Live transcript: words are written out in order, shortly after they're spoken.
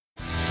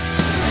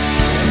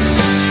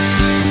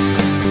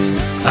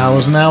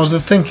Hours and hours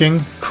of thinking,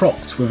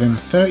 cropped within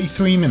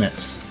 33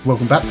 minutes.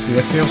 Welcome back to the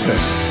FPL Surgery.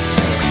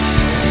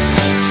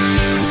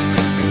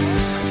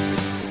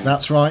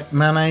 That's right,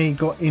 Mane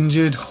got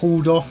injured,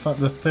 hauled off at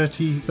the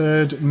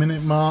 33rd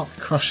minute mark,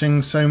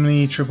 crushing so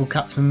many triple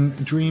captain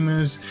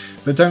dreamers.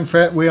 But don't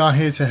fret, we are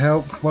here to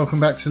help. Welcome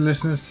back to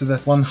listeners to the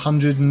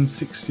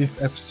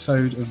 160th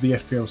episode of the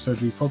FPL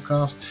Surgery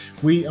podcast.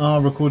 We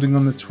are recording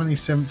on the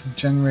 27th of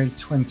January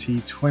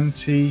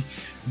 2020.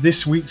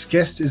 This week's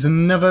guest is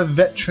another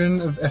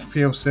veteran of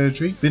FPL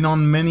Surgery, been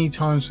on many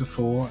times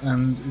before,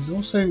 and is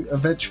also a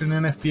veteran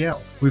in FPL.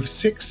 With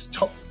 6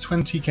 top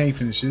 20k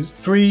finishes,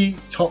 3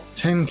 top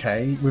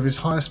 10k, with his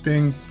highest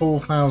being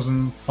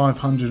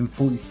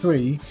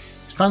 4,543,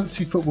 his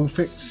Fantasy Football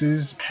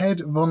Fixes head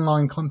of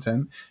online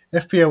content,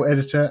 FPL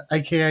editor,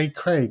 aka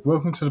Craig.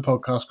 Welcome to the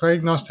podcast,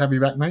 Craig. Nice to have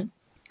you back, mate.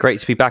 Great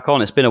to be back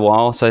on. It's been a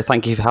while, so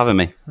thank you for having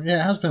me. Yeah,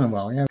 it has been a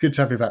while. Yeah, good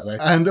to have you back, though.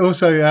 And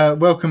also,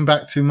 welcome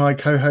back to my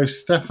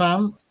co-host,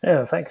 Stefan.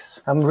 Yeah, thanks.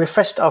 I'm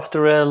refreshed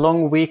after a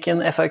long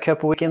weekend, FA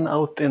Cup weekend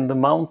out in the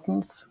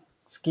mountains,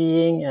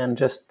 skiing and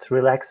just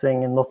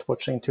relaxing and not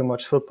watching too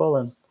much football.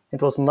 And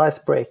it was a nice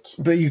break.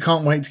 But you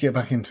can't wait to get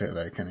back into it,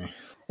 though, can you?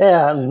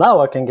 Yeah,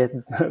 now I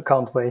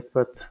can't wait,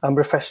 but I'm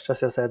refreshed,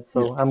 as I said,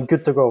 so yeah. I'm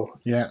good to go.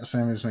 Yeah,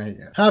 same as me.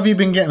 Yeah. How have you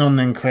been getting on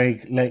then,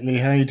 Craig, lately?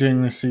 How are you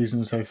doing this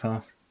season so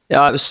far?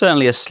 Yeah, it was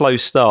certainly a slow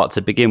start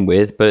to begin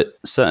with, but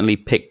certainly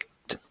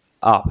picked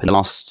up in the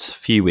last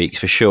few weeks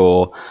for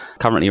sure.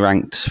 Currently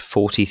ranked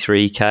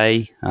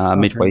 43k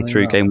midway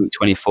through game week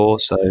 24,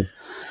 so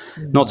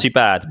not too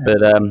bad.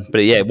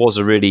 But yeah, it was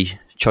a really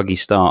chuggy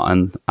start,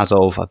 and as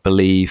of, I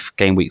believe,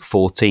 game week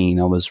 14,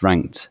 I was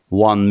ranked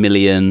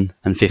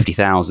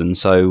 1,050,000.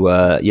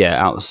 So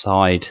yeah,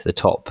 outside the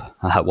top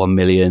 1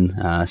 million,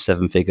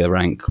 7-figure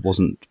rank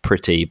wasn't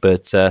pretty,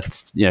 but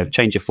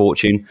change of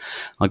fortune.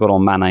 I got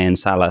on Mane and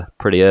Salah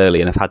pretty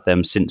early, and I've had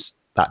them since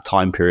that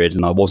time period,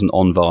 and I wasn't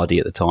on Vardy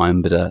at the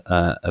time, but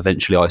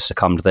eventually I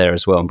succumbed there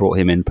as well and brought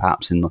him in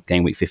perhaps in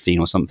game week 15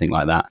 or something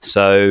like that.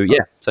 So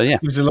yeah.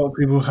 Gives a lot of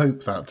people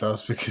hope, that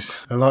does,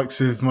 because the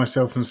likes of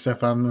myself and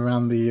Stefan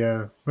around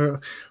the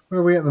where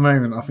are we at the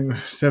moment? I think we're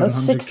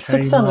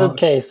 700k.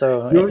 600k.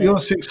 So you're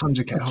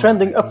 600k.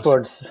 Trending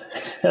upwards,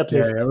 at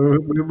least. Yeah,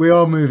 we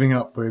are moving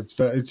upwards,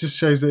 but it just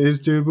shows that it is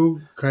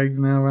doable. Craig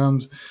now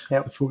around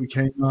the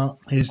 40k mark.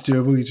 It is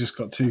doable. You just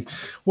got to.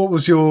 What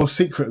was your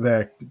secret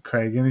there,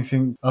 Craig?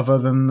 Anything other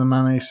than the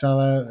Mane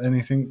Salah?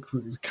 Anything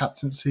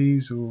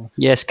captaincies or?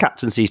 Yes,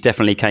 captaincies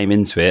definitely came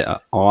into it.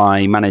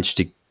 I managed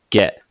to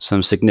get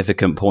some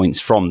significant points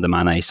from the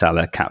Mane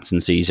Salah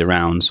captaincies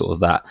around sort of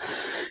that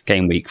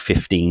game week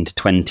 15 to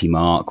 20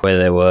 mark, where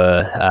there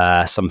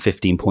were some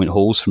 15-point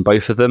hauls from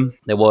both of them.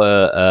 There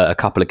were a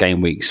couple of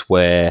game weeks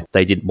where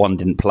one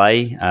didn't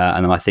play,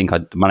 and then I think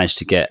I managed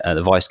to get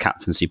the vice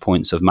captaincy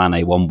points of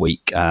Mane one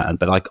week,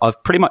 but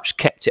I've pretty much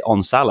kept it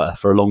on Salah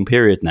for a long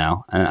period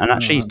now, and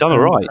actually he's done all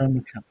right.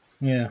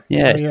 Yeah,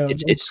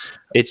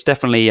 it's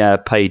definitely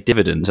paid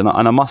dividends, and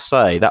I must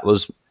say that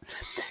was.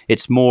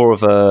 It's more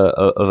of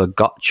a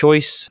gut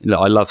choice.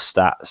 I love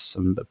stats.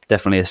 I'm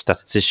definitely a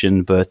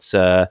statistician, but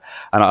and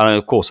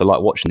of course I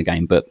like watching the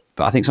game. But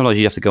I think sometimes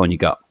you have to go on your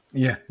gut.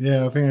 Yeah,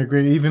 I think I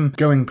agree. Even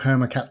going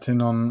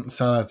perma-captain on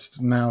Salah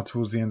now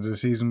towards the end of the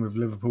season with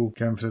Liverpool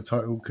going for the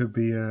title could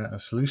be a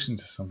solution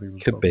to some people.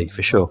 Could be,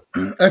 for sure.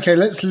 Okay,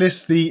 let's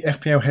list the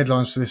FPL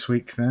headlines for this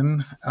week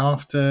then,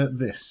 after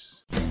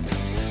this.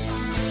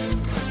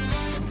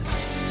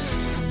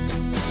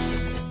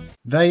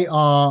 They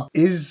are: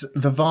 is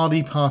the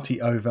Vardy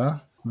party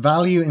over?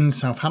 Value in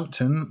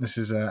Southampton. This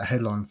is a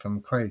headline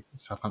from Craig,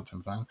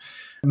 Southampton fan.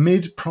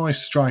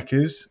 Mid-price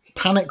strikers,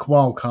 panic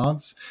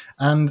wildcards,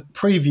 and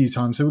preview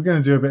time. So we're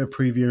going to do a bit of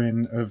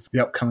previewing of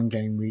the upcoming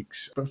game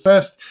weeks. But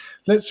first,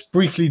 let's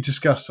briefly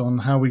discuss on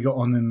how we got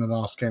on in the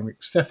last game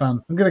week.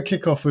 Stefan, I'm going to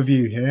kick off with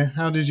you here.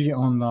 How did you get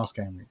on last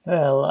game week?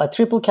 Well, I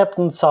triple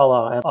captain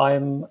Salah, and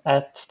I'm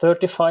at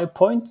 35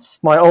 points.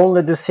 My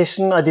only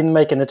decision, I didn't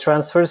make any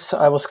transfers.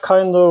 I was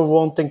kind of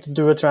wanting to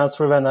do a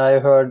transfer when I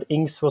heard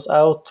Ings was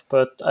out,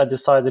 but I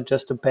decided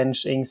just to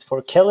bench Ings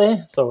for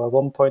Kelly. So a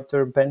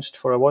 1-pointer benched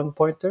for a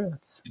 1-pointer.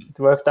 It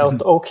worked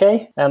out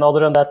okay. And other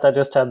than that, I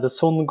just had the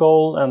Son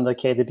goal and the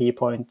KDB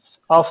points.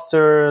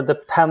 After the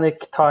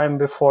panic time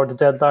before the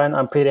deadline,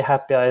 I'm pretty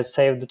happy I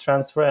saved the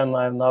transfer, and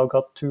I've now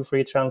got 2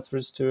 free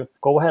transfers to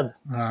go ahead.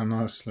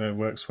 Nice. It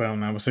works well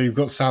now. So you've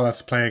got Salah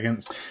to play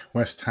against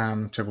West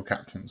Ham triple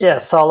captains. Yeah,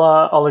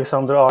 Salah,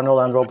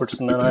 Alexander-Arnold and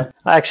Robertson. And I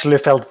actually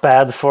felt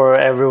bad for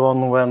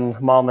everyone when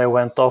Mane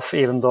went off,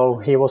 even though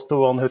he was the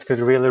one who could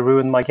really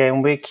ruin my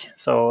game week.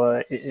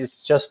 So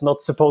it's just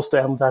not supposed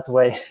to end that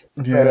way.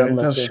 Yeah, it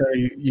does show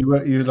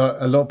you like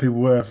a lot of people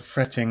were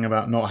fretting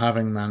about not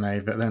having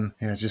Mane, but then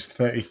just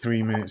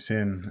 33 minutes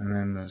in, and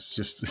then it's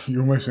just you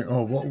almost think,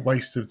 oh, what a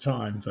waste of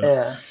time. But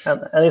yeah,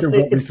 and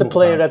it's the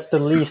player that's the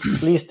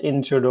least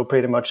injured of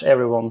pretty much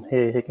everyone.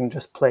 He can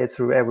just play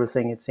through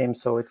everything, it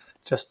seems. So it's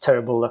just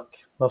terrible luck.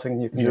 Nothing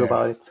you can do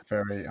about it.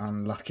 Very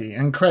unlucky.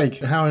 And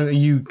Craig, how are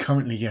you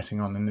currently getting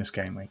on in this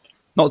game week?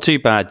 Not too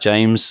bad,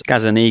 James.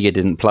 Gazzaniga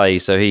didn't play,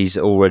 so he's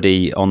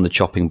already on the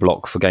chopping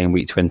block for game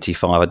week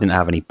 25. I didn't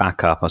have any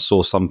backup. I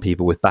saw some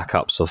people with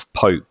backups of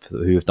Pope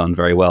who have done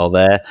very well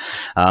there.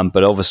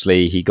 But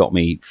obviously, he got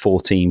me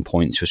 14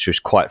 points, which was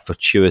quite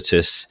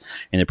fortuitous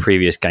in the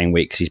previous game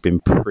week because he's been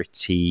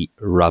pretty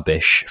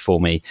rubbish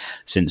for me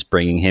since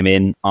bringing him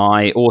in.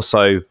 I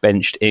also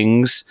benched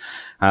Ings.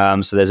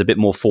 So there's a bit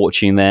more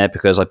fortune there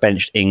because I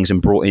benched Ings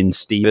and brought in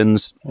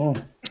Stevens.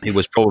 It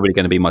was probably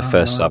going to be my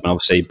first sub, and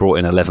obviously brought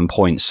in 11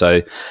 points.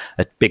 So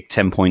a big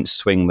 10-point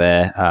swing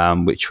there,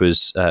 which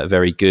was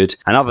very good.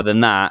 And other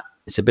than that,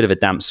 it's a bit of a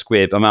damp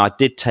squib. I mean, I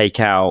did take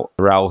out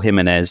Raul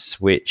Jimenez,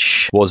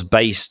 which was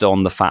based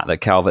on the fact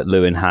that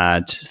Calvert-Lewin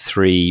had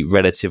 3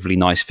 relatively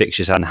nice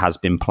fixtures and has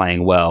been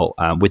playing well,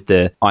 with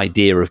the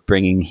idea of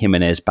bringing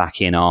Jimenez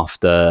back in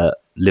after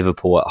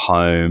Liverpool at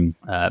home,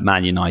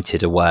 Man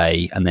United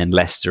away, and then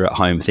Leicester at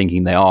home,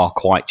 thinking they are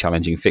quite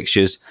challenging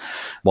fixtures.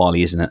 While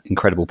he is an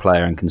incredible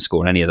player and can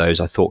score in any of those,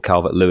 I thought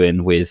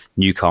Calvert-Lewin with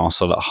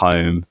Newcastle at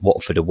home,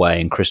 Watford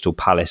away, and Crystal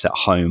Palace at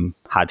home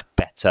had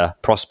better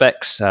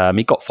prospects.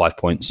 He got 5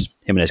 points.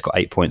 Jimenez got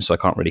 8 points, so I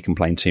can't really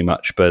complain too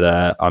much.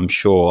 But I'm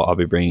sure I'll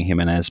be bringing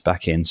Jimenez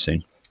back in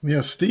soon.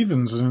 Yeah,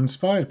 Stevens, an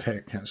inspired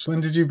pick, actually.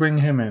 When did you bring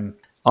him in?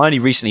 I only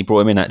recently brought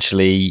him in,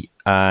 actually,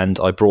 and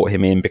I brought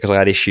him in because I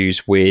had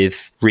issues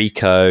with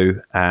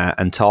Rico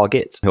and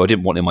Target, who I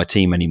didn't want in my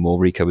team anymore.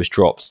 Rico was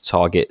dropped.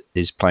 Target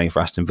is playing for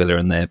Aston Villa,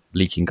 and they're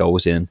leaking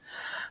goals in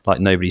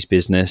like nobody's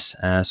business.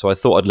 So I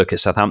thought I'd look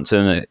at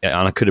Southampton,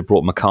 and I could have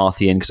brought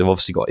McCarthy in because I've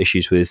obviously got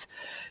issues with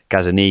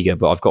Gazzaniga,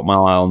 but I've got my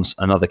eye on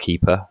another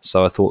keeper.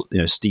 So I thought,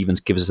 Stevens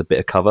gives us a bit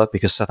of cover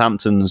because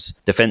Southampton's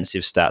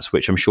defensive stats,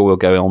 which I'm sure we'll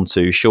go on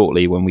to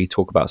shortly when we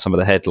talk about some of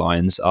the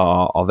headlines,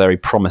 are very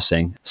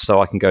promising.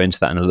 So I can go into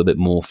that in a little bit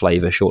more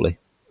flavour shortly.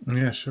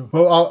 Yeah, sure.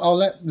 Well, I'll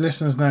let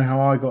listeners know how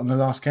I got in the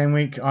last game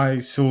week. I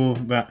saw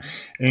that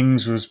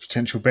Ings was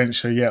potential bench,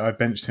 so yeah, I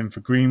benched him for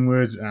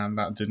Greenwood, and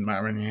that didn't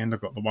matter in the end. I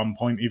got the 1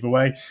 point either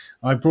way.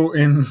 I brought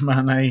in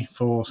Mane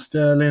for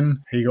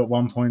Sterling. He got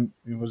 1 point.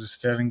 What did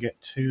Sterling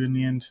get? 2 in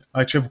the end.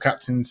 I triple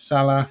captained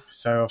Salah,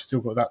 so I've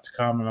still got that to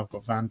come, and I've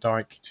got Van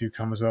Dijk to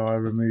come as well. I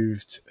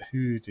removed...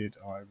 Who did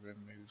I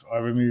remove? I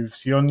removed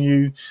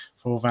Sionyu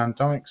for Van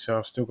Dijk, so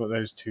I've still got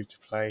those 2 to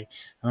play,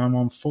 and I'm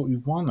on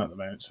 41 at the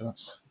moment, so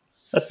that's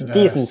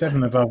decent.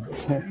 7 above.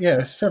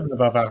 Yeah, 7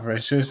 above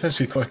average. So it's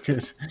actually quite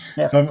good.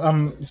 Yeah. So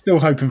I'm still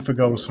hoping for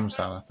goals from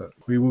Salah, but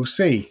we will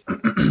see.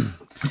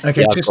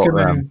 Okay,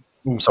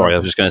 Yeah, sorry, I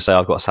was just going to say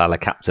I've got Salah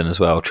captain as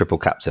well, triple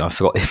captain. I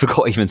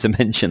forgot even to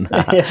mention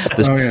that.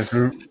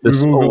 So the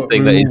small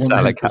thing that is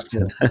Salah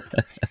captain.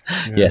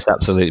 Yes,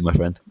 absolutely, my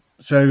friend.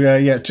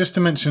 So, just to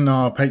mention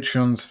our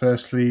Patreons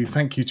firstly,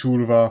 thank you to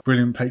all of our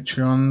brilliant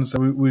Patreons.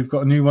 We've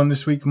got a new one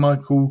this week,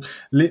 Michael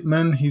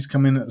Littman. He's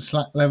come in at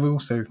Slack level,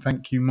 so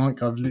thank you,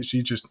 Mike. I've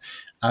literally just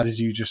added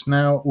you just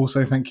now.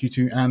 Also, thank you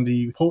to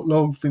Andy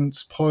Portlog,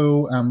 Vince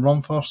Poyle, and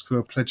Ron Fosk, who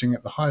are pledging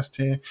at the highest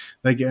tier.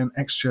 They get an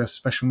extra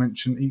special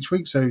mention each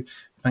week, so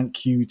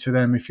thank you to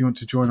them. If you want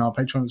to join our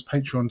Patreon, it's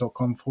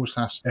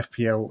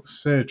patreon.com/FPL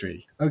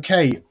surgery.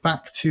 Okay,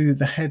 back to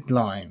the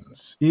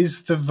headlines.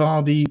 Is the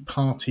Vardy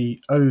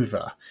party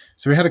over?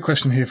 So we had a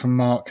question here from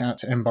Mark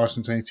at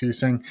mbison22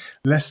 saying,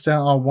 Leicester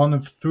are one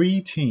of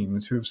 3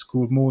 teams who have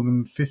scored more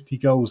than 50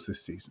 goals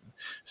this season.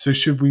 So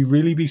should we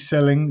really be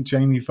selling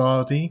Jamie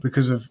Vardy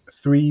because of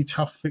 3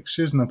 tough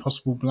fixtures and a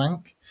possible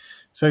blank?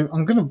 So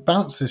I'm going to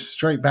bounce this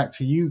straight back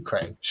to you,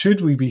 Craig. Should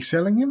we be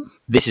selling him?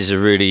 This is a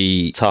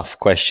really tough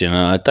question,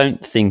 and I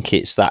don't think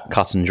it's that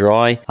cut and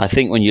dry. I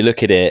think when you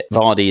look at it,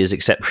 Vardy is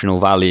exceptional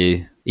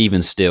value,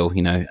 even still,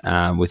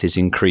 with his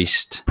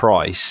increased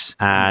price.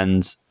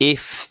 And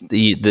if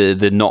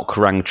the knock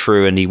rang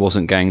true and he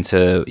wasn't going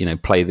to,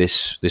 play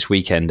this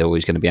weekend, or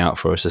he's going to be out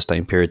for a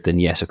sustained period, then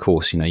yes, of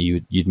course,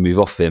 you'd move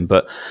off him.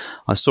 But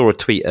I saw a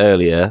tweet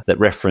earlier that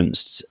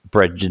referenced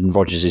Brendan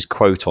Rodgers'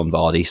 quote on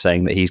Vardy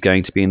saying that he's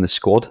going to be in the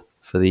squad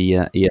for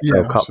the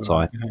EFL Cup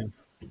tie.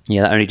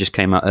 Yeah, that only just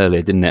came out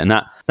earlier, didn't it? And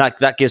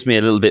that gives me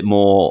a little bit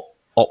more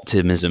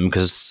optimism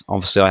because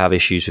obviously I have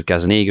issues with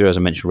Gazzaniga, as I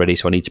mentioned already,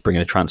 so I need to bring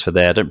in a transfer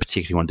there. I don't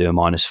particularly want to do a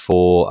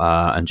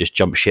 -4 and just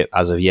jump ship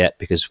as of yet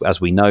because,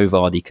 as we know,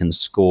 Vardy can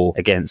score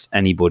against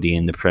anybody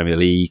in the Premier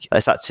League.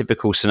 It's that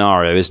typical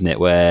scenario, isn't it,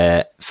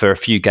 where for a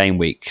few game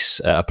weeks,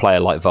 a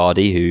player like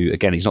Vardy, who,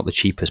 again, he's not the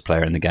cheapest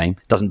player in the game,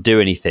 doesn't do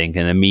anything,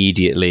 and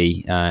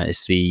immediately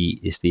it's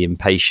the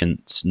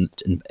impatience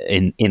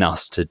in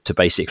us to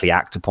basically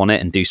act upon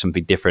it and do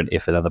something different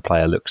if another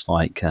player looks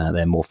like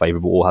they're more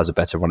favourable or has a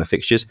better run of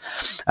fixtures.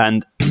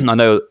 And I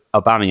know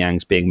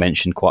Aubameyang's being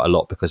mentioned quite a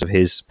lot because of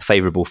his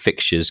favourable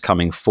fixtures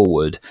coming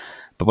forward.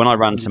 But when I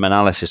ran some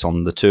analysis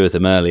on the 2 of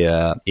them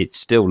earlier, it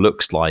still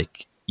looks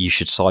like you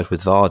should side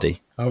with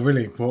Vardy. Oh,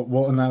 really?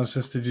 What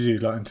analysis did you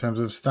do, like in terms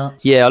of stats?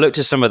 Yeah, I looked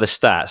at some of the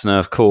stats. Now,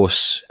 of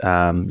course,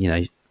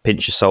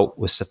 pinch of salt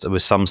with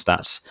some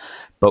stats.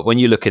 But when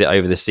you look at it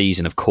over the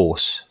season, of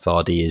course,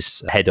 Vardy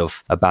is ahead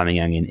of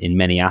Aubameyang in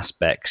many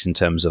aspects in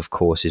terms of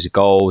course, his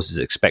goals, his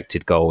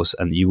expected goals,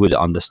 and you would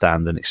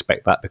understand and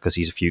expect that because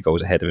he's a few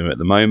goals ahead of him at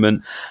the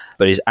moment.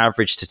 But his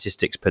average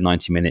statistics per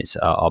 90 minutes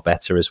are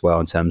better as well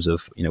in terms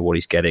of what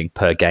he's getting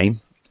per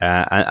game.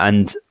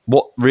 And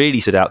what really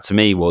stood out to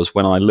me was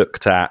when I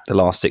looked at the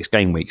last 6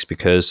 game weeks,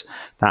 because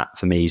that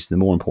for me is the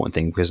more important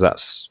thing, because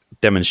that's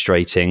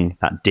demonstrating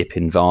that dip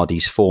in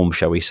Vardy's form,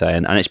 shall we say.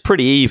 And it's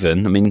pretty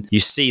even. I mean, you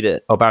see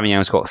that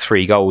Aubameyang's got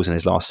 3 goals in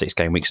his last 6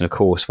 game weeks, and of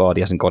course, Vardy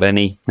hasn't got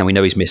any. And we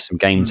know he's missed some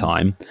game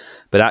time,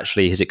 but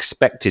actually his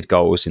expected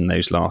goals in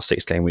those last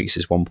 6 game weeks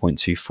is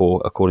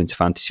 1.24 according to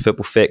Fantasy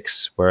Football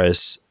Fix,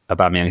 whereas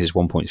Aubameyang's is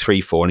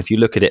 1.34, and if you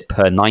look at it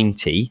per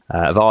 90,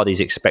 Vardy's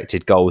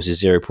expected goals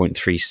is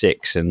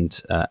 0.36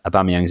 and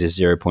Aubameyang's is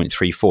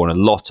 0.34, and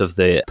a lot of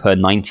the per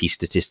 90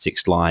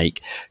 statistics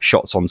like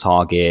shots on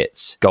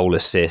target, goal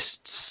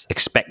assists,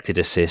 expected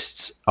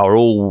assists are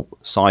all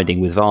siding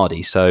with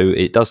Vardy. So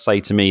it does say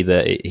to me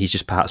that he's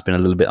just perhaps been a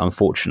little bit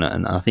unfortunate,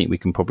 and I think we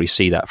can probably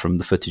see that from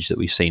the footage that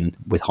we've seen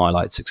with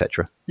highlights,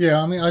 etc.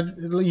 Yeah, I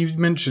mean, you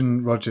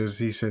mentioned Rodgers.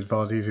 He said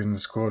Vardy's in the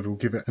squad. We'll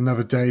give it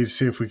another day to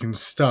see if we can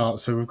start.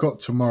 So we've got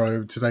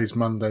tomorrow. Today's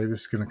Monday.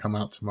 This is going to come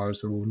out tomorrow,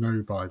 so we'll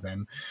know by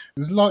then.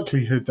 There's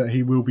likelihood that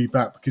he will be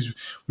back because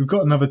we've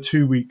got another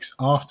 2 weeks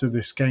after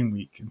this game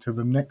week until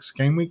the next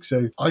game week.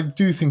 So I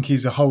do think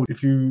he's a hold.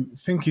 If you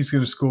think he's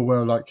going to score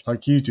well like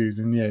you do,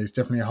 then yeah, he's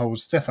definitely a hold.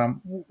 Stefan,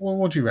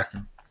 what do you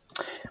reckon?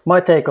 My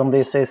take on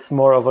this is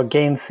more of a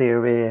game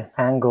theory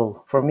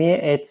angle. For me,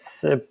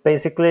 it's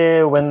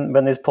basically when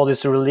this pod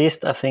is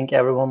released, I think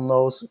everyone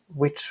knows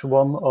which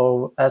one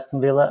of Aston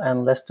Villa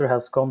and Leicester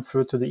has gone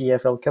through to the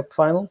EFL Cup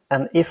final.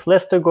 And if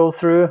Leicester go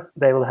through,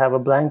 they will have a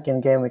blank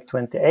in game week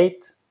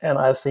 28. And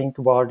I think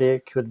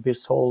Vardy could be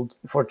sold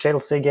for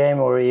Chelsea game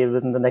or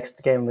even the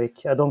next game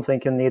week. I don't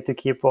think you need to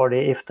keep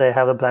Vardy if they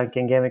have a blank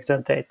in game week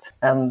 28.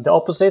 And the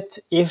opposite,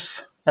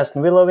 if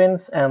Aston Villa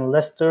wins and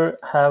Leicester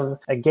have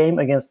a game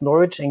against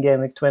Norwich in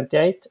game week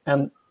 28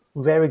 and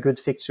very good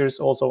fixtures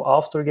also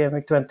after game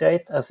week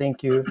 28, I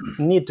think you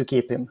need to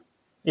keep him.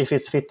 If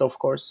he's fit, of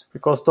course,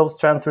 because those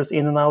transfers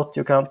in and out,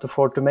 you can't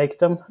afford to make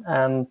them.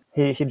 And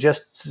he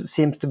just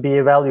seems to be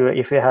a value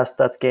if he has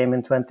that game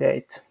in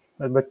 28.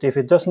 But if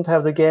he doesn't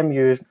have the game,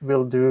 you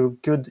will do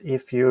good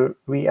if you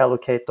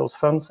reallocate those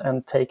funds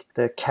and take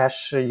the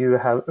cash you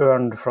have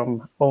earned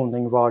from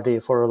owning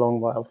Vardy for a long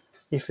while.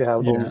 If you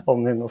have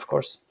owned him, of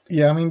course.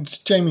 Yeah, I mean,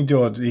 Jamie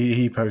Dodd,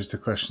 he posed a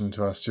question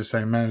to us, just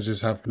saying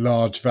managers have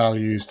large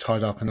values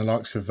tied up in the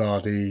likes of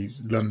Vardy,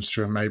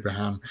 Lundstram,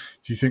 Abraham.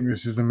 Do you think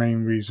this is the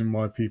main reason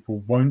why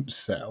people won't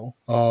sell?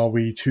 Are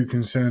we too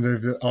concerned over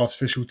the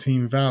artificial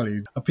team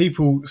value? Are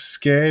people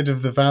scared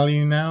of the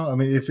value now? I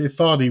mean, if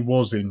Vardy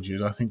was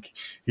injured, I think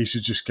he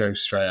should just go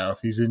straight out.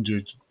 If he's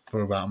injured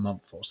for about a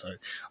month or so,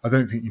 I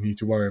don't think you need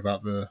to worry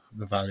about the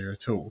value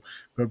at all.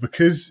 But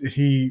because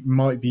he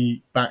might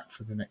be back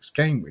for the next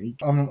game week,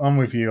 I'm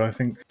with you. I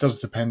think it does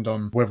depend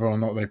on whether or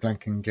not they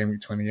blank in game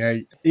week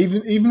 28.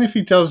 Even if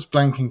he does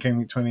blank in game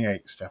week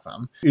 28,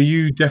 Stefan, are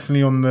you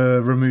definitely on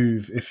the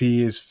remove if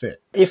he is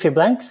fit? If he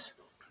blanks?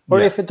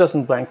 Or if it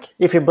doesn't blank?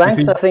 If he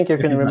blanks, I think you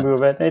can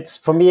remove it. It's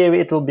for me,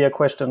 it will be a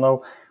question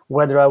of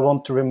whether I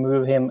want to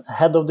remove him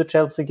ahead of the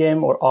Chelsea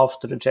game or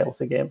after the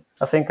Chelsea game.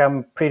 I think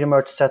I'm pretty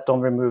much set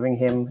on removing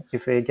him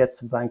if he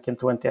gets a blank in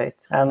 28.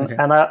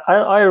 And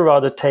I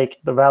rather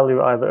take the value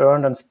I've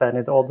earned and spend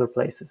it other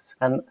places.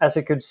 And as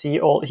you could see,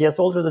 he has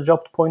already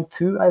dropped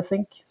 0.2, I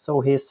think. So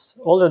he's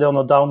already on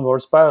a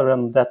downward spiral,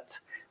 and that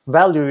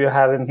value you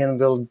have in him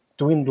will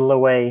dwindle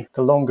away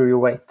the longer you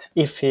wait,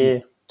 if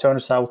he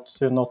turns out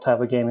to not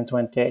have a game in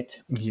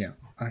 28. Yeah.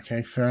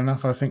 Okay, fair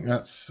enough. I think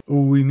that's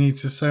all we need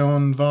to say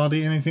on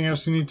Vardy. Anything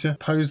else you need to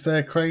pose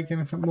there, Craig?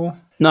 Anything more?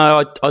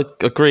 No, I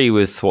agree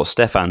with what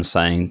Stefan's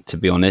saying, to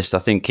be honest. I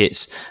think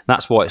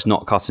that's why it's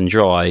not cut and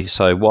dry.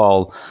 So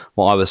while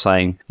what I was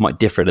saying might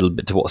differ a little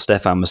bit to what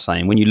Stefan was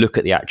saying, when you look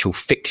at the actual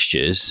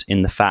fixtures,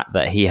 in the fact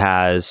that he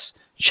has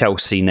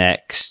Chelsea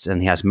next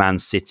and he has Man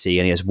City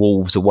and he has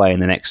Wolves away in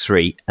the next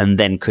 3 and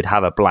then could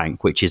have a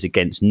blank, which is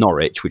against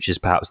Norwich, which is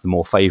perhaps the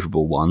more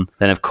favourable one,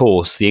 then of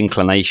course the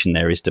inclination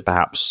there is to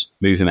perhaps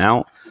move him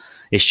out.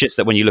 It's just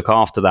that when you look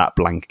after that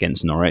blank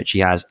against Norwich, he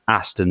has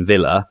Aston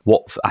Villa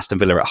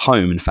at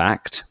home, in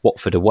fact,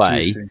 Watford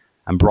away,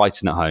 and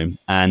Brighton at home.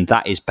 And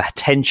that is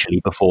potentially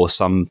before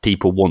some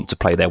people want to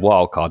play their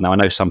wild card. Now, I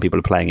know some people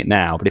are playing it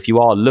now, but if you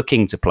are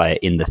looking to play it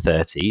in the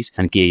 30s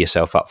and gear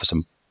yourself up for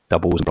some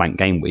doubles and blank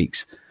game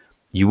weeks,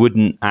 you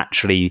wouldn't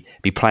actually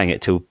be playing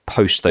it till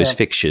post those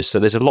fixtures. So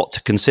there's a lot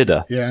to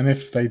consider. Yeah, and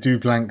if they do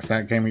blank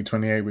that game week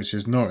 28, which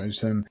is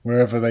Norwich, then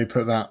wherever they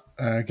put that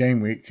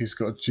game week, he's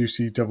got a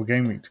juicy double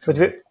game week to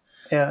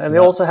come. We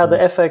also had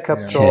the FA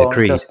Cup draw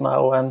just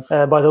now, and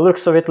by the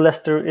looks of it,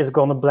 Leicester is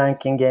going to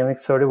blank in game week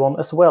 31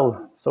 as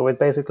well. So it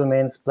basically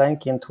means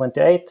blank in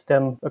 28,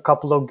 then a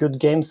couple of good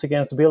games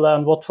against Villa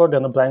and Watford,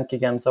 and a blank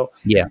again. So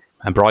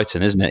And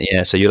Brighton, isn't it?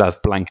 Yeah, so you'll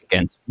have blank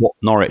against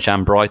Norwich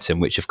and Brighton,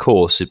 which of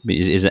course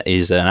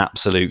is an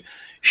absolute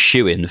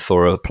shoo-in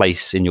for a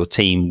place in your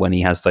team when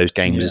he has those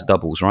games as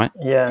doubles, right?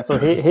 Yeah, so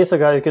he's a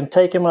guy who can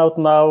take him out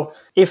now.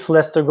 If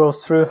Leicester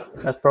goes through,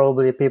 as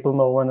probably people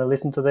know when they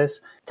listen to this,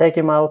 take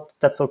him out,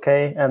 that's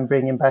okay, and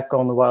bring him back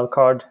on the wild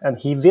card. And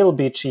he will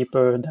be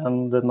cheaper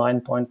than the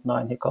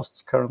 9.9 he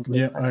costs currently.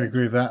 Yeah, I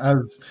agree with that.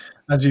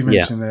 As you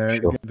mentioned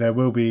there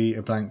will be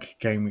a blank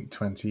game week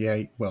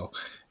 28. Well,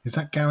 is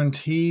that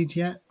guaranteed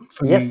yet?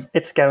 Yes,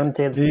 it's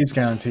guaranteed. It is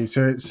guaranteed.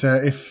 So it's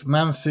if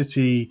Man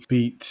City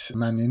beat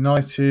Man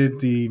United,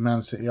 the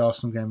Man City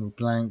Arsenal game will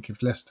blank.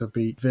 If Leicester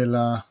beat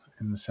Villa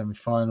in the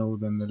semi-final,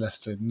 then the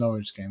Leicester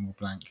Norwich game will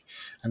blank.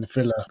 And if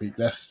Villa beat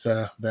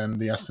Leicester, then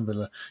the Aston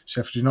Villa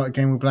Sheffield United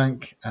game will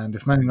blank. And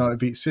if Man United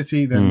beat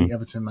City, then the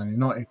Everton Man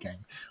United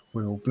game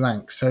will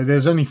blank. So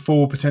there's only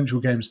 4 potential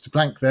games to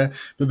blank there,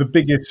 but the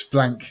biggest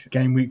blank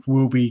game week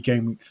will be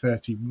game week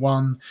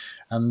 31,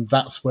 and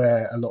that's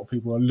where a lot of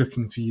people are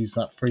looking to use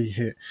that free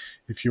hit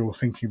if you're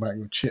thinking about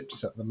your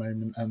chips at the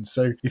moment. And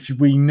so if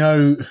we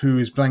know who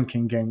is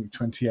blanking game week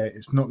 28,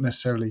 it's not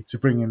necessarily to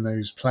bring in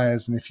those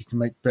players, and if you can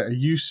make better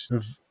use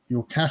of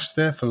your cash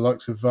there for the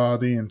likes of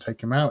Vardy and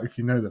take him out if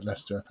you know that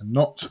Leicester are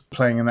not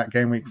playing in that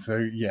game week. So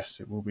yes,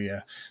 it will be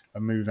a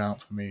move out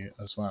for me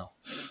as well.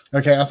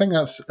 Okay, I think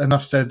that's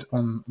enough said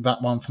on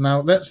that one for now.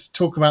 Let's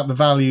talk about the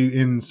value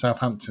in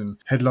Southampton.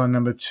 Headline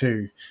number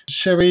 2.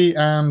 Sherry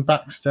and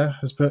Baxter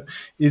has put,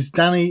 is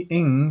Danny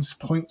Ings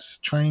points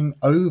train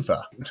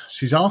over?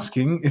 She's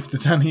asking if the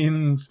Danny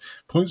Ings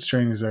points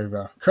train is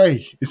over.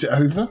 Craig, is it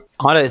over?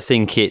 I don't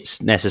think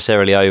it's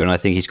necessarily over, and I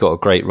think he's got a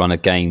great run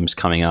of games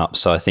coming up,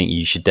 so I think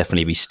you should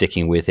definitely be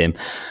sticking with him.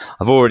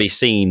 I've already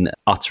seen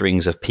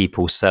utterings of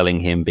people selling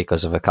him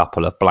because of a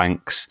couple of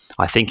blanks.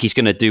 I think he's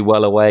going to do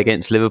well away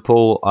against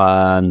Liverpool,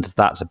 and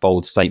that's a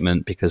bold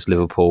statement because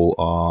Liverpool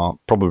are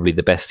probably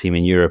the best team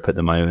in Europe at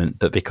the moment,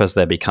 but because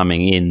they'll be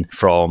coming in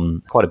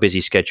from quite a busy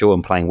schedule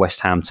and playing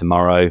West Ham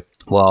tomorrow,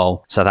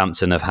 while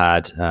Southampton have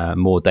had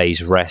more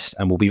days rest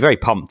and will be very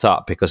pumped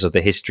up because of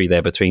the history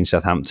there between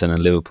Southampton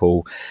and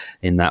Liverpool,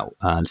 in that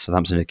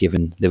Southampton have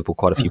given Liverpool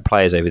quite a few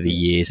players over the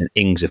years, and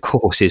Ings, of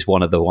course, is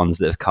one of the ones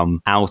that have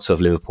come out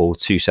of Liverpool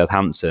to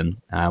Southampton,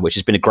 which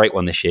has been a great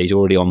one this year. He's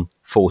already on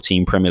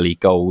 14 Premier League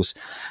goals,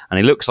 and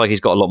he looks like he's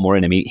got a lot more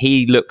in him.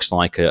 He looks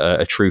like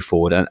a true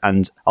forward,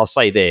 and I'll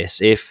say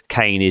this, if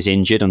Kane is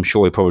injured, I'm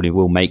sure he probably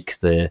will make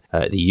the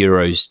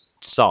Euros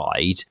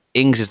side.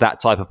 Ings is that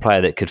type of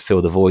player that could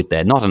fill the void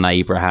there. Not an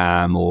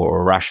Abraham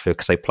or a Rashford,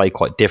 because they play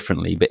quite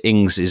differently, but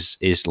Ings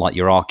is like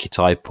your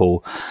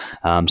archetypal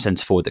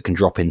centre forward that can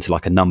drop into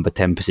like a number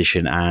 10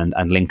 position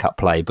and link up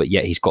play, but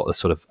yet he's got the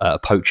sort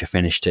of poacher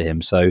finish to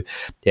him. So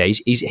yeah,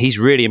 he's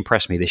really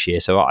impressed me this year.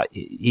 So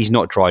he's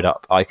not dried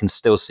up. I can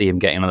still see him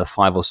getting another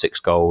 5 or 6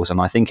 goals, and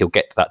I think he'll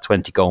get to that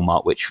 20 goal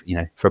mark, which, you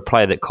know, for a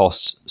player that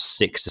costs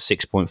 6 to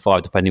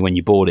 6.5, depending when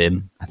you bought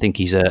him, I think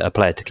he's a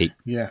player to keep.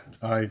 Yeah,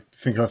 I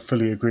think I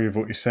fully agree with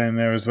what you're saying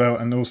there as well.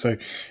 And also,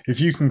 if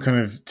you can kind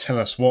of tell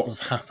us what's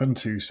happened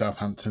to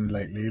Southampton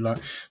lately, like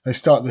they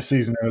start the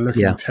season, they were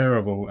looking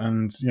terrible,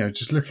 and you know,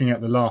 just looking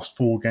at the last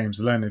 4 games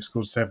alone, they've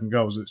scored 7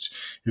 goals, which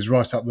is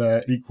right up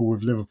there, equal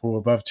with Liverpool,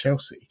 above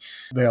Chelsea.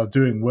 They are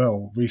doing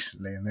well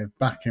recently, and they're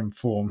back in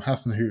form.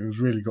 Hasenhüttl has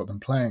really got them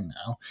playing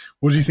now.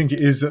 What do you think it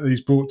is that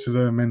he's brought to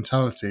the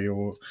mentality,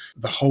 or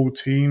the whole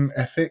team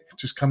ethic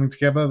just coming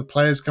together, the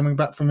players coming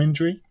back from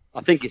injury?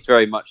 I think it's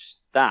very much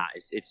that.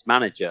 It's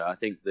manager. I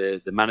think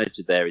the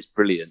manager there is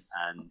brilliant,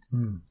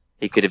 and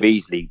he could have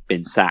easily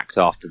been sacked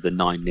after the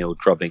 9-0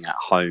 drubbing at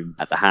home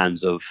at the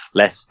hands of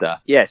Leicester.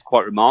 Yeah, it's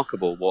quite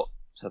remarkable what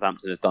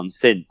Southampton have done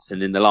since,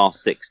 and in the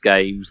last 6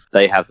 games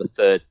they have the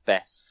 3rd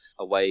best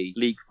away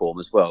league form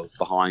as well,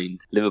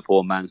 behind Liverpool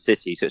and Man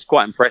City. So it's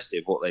quite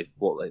impressive what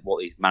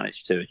they've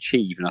managed to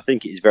achieve, and I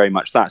think it is very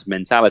much that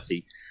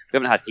mentality. We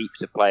haven't had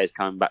heaps of players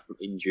coming back from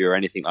injury or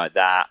anything like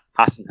that.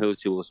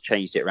 Hasenhüttl has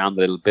changed it around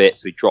a little bit,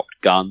 so he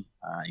dropped Gunn.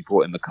 He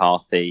brought in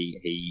McCarthy.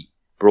 He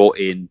brought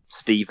in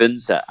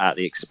Stevens at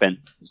the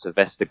expense of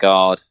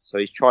Vestergaard. So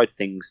he's tried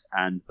things,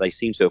 and they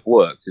seem to have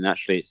worked. And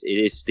actually, it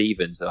is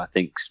Stevens that I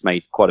think's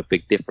made quite a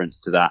big difference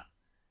to that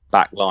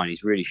back line.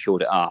 He's really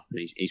shored it up,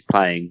 and he's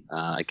playing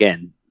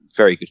again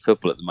very good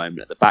football at the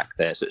moment at the back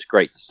there, so it's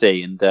great to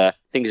see. And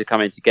things are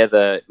coming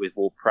together with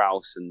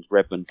Ward-Prowse and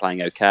Redmond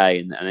playing okay,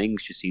 and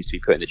Ings just seems to be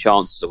putting the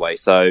chances away.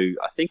 So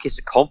I think it's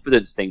a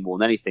confidence thing more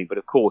than anything, but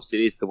of course it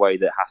is the way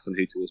that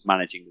Hasenhüttl was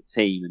managing the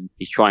team, and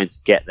he's trying to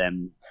get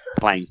them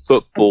playing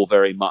football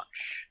very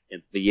much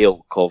in the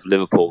ilk of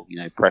Liverpool,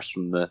 you know, press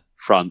from the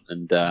front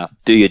and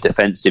do your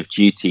defensive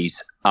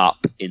duties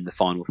up in the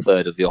final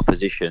third of the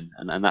opposition,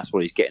 and that's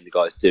what he's getting the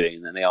guys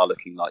doing, and they are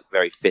looking like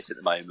very fit at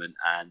the moment,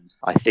 and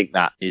I think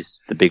that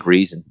is the big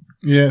reason.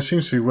 Yeah, it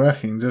seems to be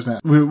working, doesn't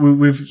it?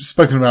 We've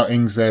spoken about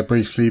Ings there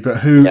briefly, but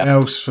who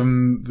else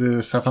from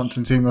the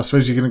Southampton team? I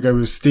suppose you're going to go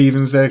with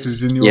Stevens there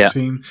because he's in your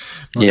team.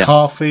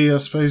 McCarthy, I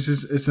suppose,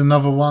 is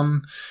another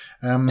one.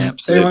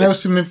 Anyone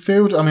else in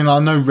midfield? I mean, I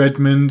know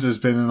Redmond has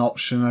been an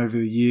option over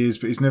the years,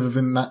 but he's never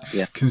been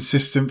that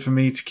consistent for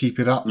me to keep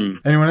it up.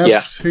 Anyone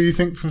else who you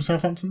think from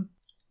Southampton?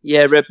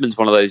 Yeah, Redmond's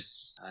one of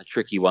those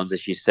tricky ones,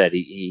 as you said.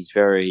 He's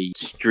very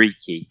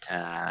streaky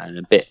and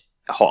a bit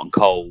hot and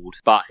cold,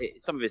 but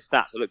some of his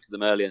stats, I looked at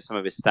them earlier, and some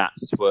of his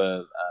stats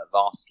were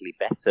vastly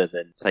better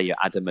than, say, your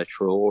Adama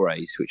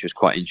Traore's, which was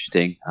quite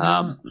interesting.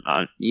 And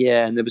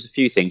there was a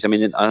few things. I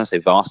mean, I don't say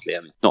vastly,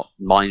 I mean, not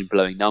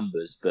mind-blowing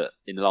numbers, but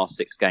in the last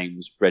 6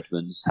 games,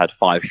 Redmond's had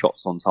 5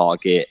 shots on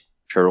target.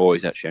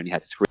 Traore's actually only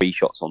had 3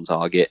 shots on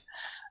target.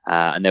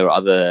 And there were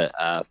other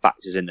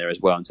factors in there as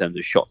well in terms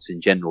of shots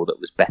in general that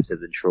was better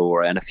than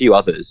Traore and a few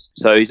others.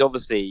 So he's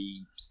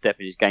obviously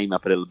stepping his game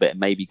up a little bit and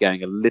maybe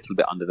going a little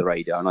bit under the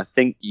radar. And I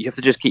think you have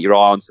to just keep your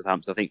eye on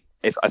Southampton. I think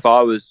if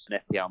I was an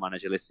FPL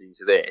manager listening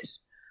to this,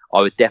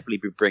 I would definitely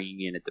be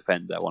bringing in a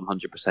defender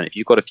 100%. If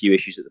you've got a few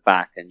issues at the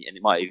back and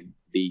it might even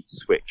be to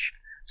switch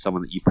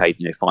someone that you paid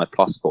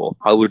 5+ for,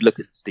 I would look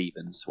at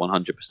Stevens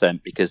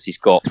 100% because he's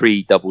got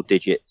 3 double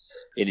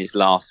digits in his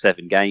last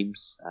 7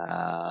 games.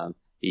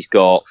 He's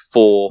got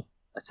 4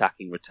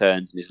 attacking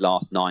returns in his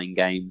last 9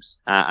 games,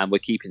 and we're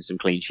keeping some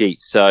clean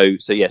sheets. So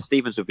yeah,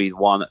 Stevens would be the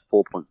one at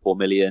 4.4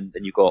 million.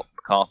 Then you've got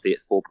McCarthy at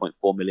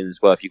 4.4 million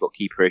as well if you've got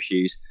keeper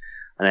issues,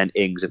 and then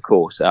Ings, of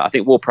course. I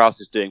think Ward-Prowse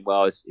is doing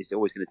well. He's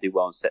always going to do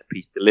well on set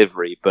piece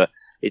delivery, but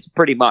it's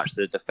pretty much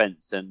the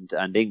defence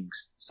and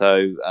Ings.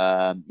 So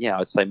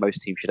I'd say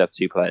most teams should have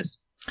 2 players.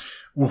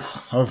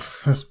 I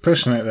was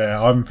pushing it there.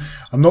 I'm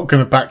not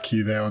going to back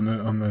you there on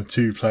the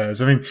 2 players.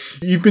 I mean,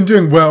 you've been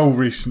doing well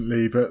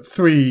recently, but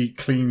 3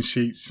 clean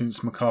sheets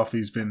since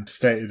McCarthy's been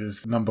stated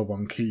as the number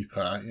 1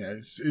 keeper.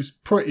 It's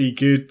pretty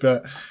good,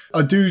 but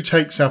I do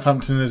take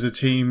Southampton as a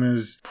team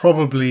as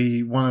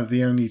probably one of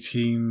the only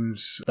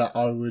teams that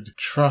I would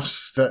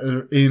trust that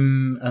are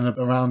in and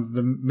around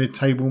the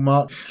mid-table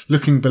mark.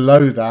 Looking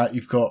below that,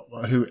 you've got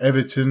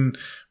Everton,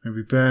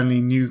 maybe Burnley,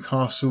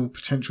 Newcastle,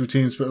 potential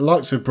teams, but the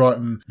likes of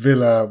Brighton,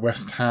 Villa,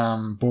 West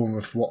Ham,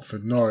 Bournemouth,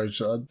 Watford,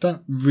 Norwich, I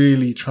don't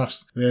really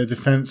trust their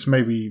defence.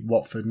 Maybe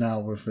Watford now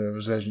with the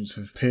resurgence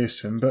of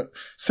Pearson. But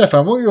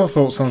Stefan, what are your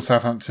thoughts on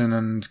Southampton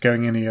and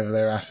going any of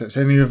their assets?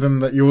 Any of them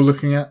that you're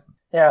looking at?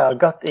 Yeah, I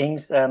got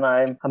Ings and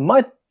I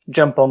might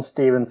jump on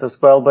Stevens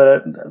as well,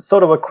 but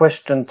sort of a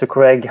question to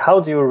Craig. How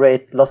do you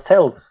rate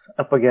Lascelles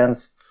up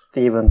against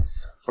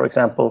Stevens, for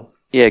example?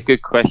 Yeah,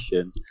 good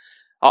question.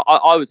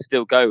 I would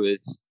still go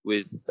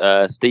with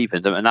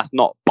Stevens, and that's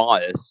not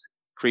bias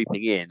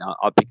creeping in,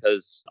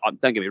 because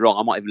don't get me wrong,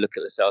 I might even look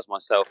at Lascelles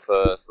myself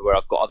for where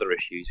I've got other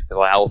issues, because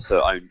I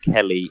also own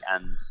Kelly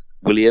and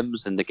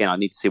Williams, and again I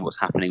need to see what's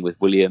happening with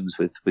Williams,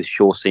 with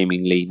Shaw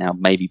seemingly now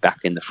maybe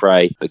back in the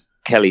fray, but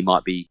Kelly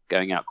might be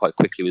going out quite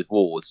quickly with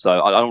Ward, so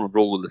I don't want to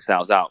rule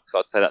Lascelles out, because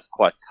I'd say that's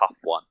quite a tough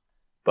one.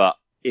 But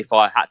if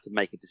I had to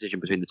make a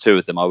decision between the 2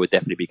 of them, I would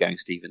definitely be going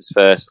Stevens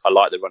first. I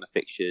like the run of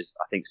fixtures.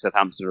 I think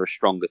Southampton are a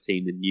stronger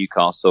team than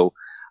Newcastle.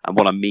 And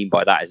what I mean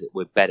by that is that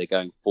we're better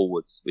going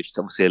forwards, which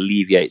obviously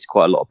alleviates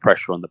quite a lot of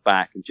pressure on the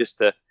back. And just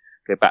to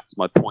go back to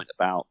my point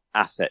about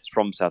assets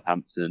from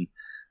Southampton,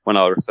 when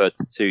I referred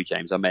to 2,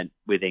 James, I meant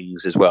with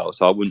Ings as well.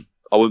 So I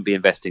wouldn't be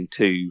investing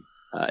 2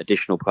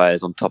 additional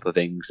players on top of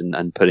Ings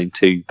and putting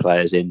 2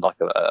 players in like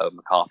a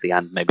McCarthy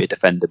and maybe a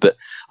defender, but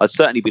I'd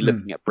certainly be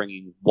looking at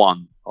bringing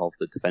one of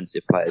the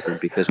defensive players in,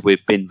 because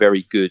we've been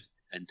very good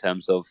in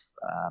terms of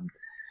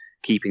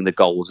keeping the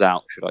goals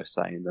out, should I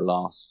say, in the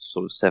last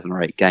sort of 7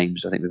 or 8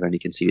 games. I think we've only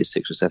conceded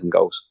 6 or 7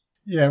 goals.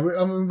 Yeah,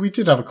 I mean, we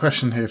did have a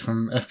question here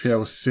from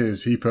FPL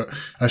Sis. He put,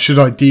 should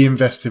I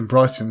de-invest in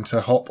Brighton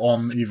to hop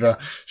on either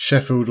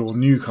Sheffield or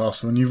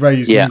Newcastle? And you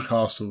raised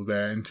Newcastle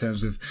there in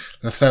terms of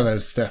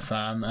Lascelles,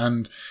 Stefan,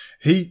 and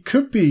he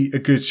could be a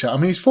good shot. I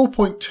mean, he's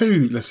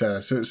 4.2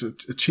 Lascelles, so it's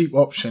a cheap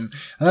option.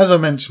 And as I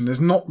mentioned,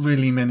 there's not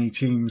really many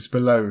teams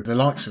below. The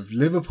likes of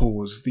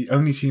Liverpool is the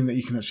only team that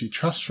you can actually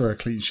trust for a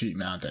clean sheet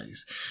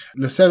nowadays.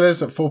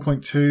 Lascelles at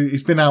 4.2.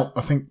 He's been out,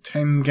 I think,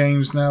 10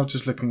 games now,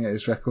 just looking at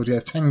his record. Yeah,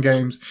 10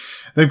 games.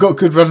 They've got a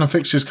good run of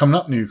fixtures coming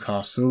up,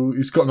 Newcastle.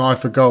 He's got an eye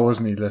for goal,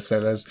 hasn't he,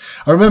 Lascelles?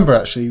 I remember,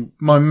 actually,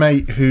 my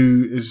mate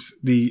who is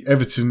the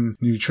Everton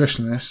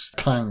nutritionist,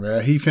 Clang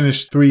there, he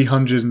finished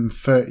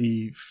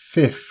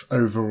 335th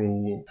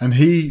overall, and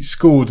he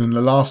scored in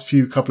the last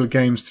couple of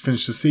games to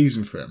finish the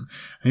season for him.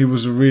 And he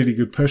was a really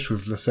good push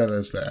with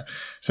Lascelles there.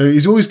 So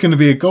he's always going to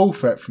be a goal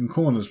threat from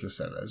corners,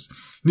 Lascelles.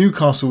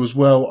 Newcastle as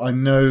well, I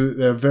know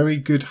they're a very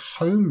good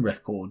home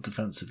record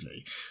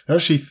defensively. They're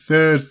actually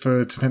 3rd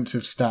for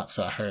defensive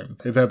stats at home.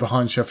 They're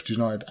behind Sheffield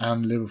United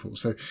and Liverpool.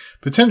 So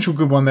potential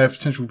good one there,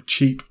 potential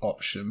cheap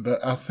option.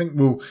 But I think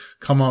we'll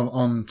come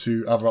on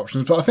to other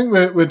options. But I think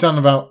we're done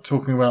about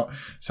talking about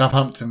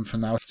Southampton for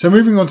now. So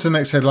moving on to the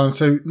next headline.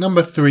 So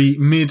number 3,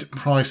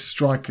 mid-price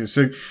strikers.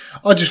 So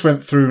I just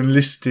went through and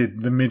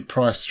listed the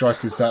mid-price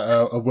strikers that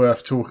are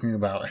worth talking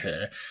about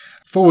here.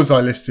 Forwards I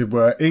listed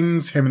were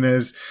Ings,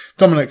 Jimenez,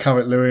 Dominic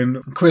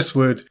Calvert-Lewin, Chris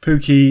Wood,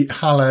 Pukki,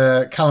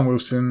 Haller, Callum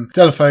Wilson,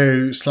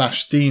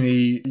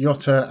 Deulofeu/Deeney,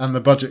 Jota, and the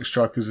budget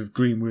strikers of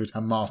Greenwood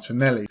and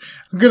Martinelli.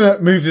 I'm going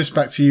to move this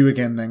back to you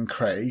again then,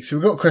 Craig. So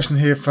we've got a question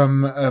here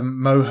from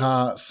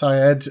Moha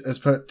Syed has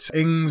put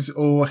Ings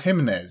or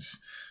Jimenez.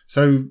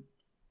 So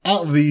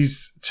out of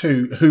these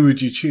two, who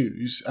would you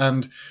choose?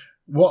 And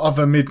what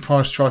other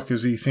mid-price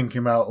strikers are you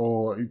thinking about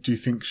or do you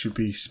think should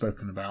be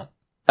spoken about?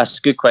 That's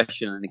a good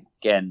question. And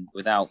again,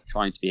 without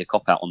trying to be a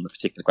cop-out on the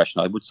particular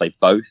question, I would say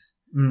both.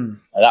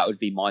 That would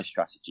be my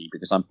strategy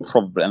because I'm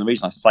probably, and the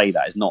reason I say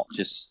that is not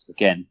just,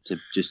 again, to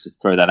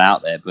throw that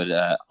out there, but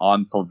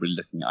I'm probably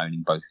looking at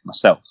owning both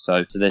myself.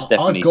 So there's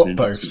definitely... I've got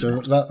both,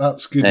 so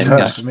that's good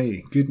news for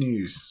me. Good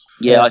news.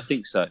 Yeah, I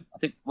think so. I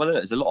think, well,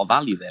 there's a lot of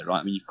value there,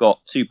 right? I mean, you've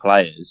got two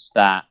players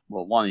that,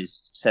 well, one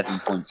is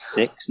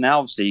 7.6 now.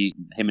 Obviously,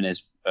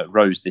 Jimenez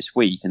rose this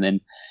week, and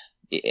then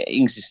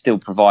Ings is still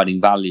providing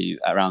value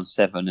at around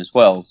 7 as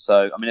well.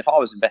 So, I mean, if I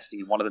was investing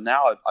in one of them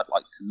now, I'd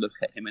like to look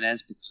at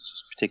Jimenez because he's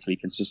just particularly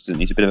consistent.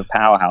 He's a bit of a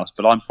powerhouse,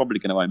 but I'm probably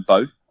going to own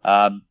both.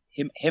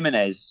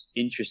 Jimenez,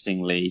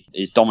 interestingly,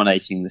 is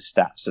dominating the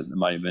stats at the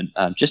moment,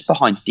 just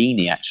behind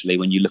Deeney, actually,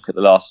 when you look at the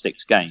last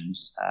 6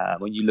 games.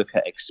 When you look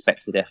at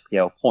expected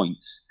FPL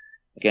points,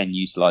 again,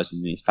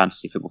 utilising the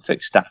Fantasy Football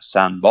Fix Stats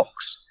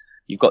Sandbox,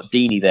 you've got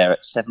Deeney there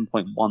at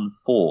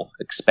 7.14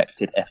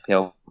 expected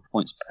FPL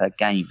points per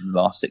game in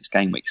the last 6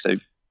 game weeks. So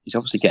he's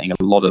obviously getting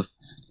a lot of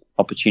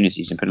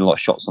opportunities and putting a lot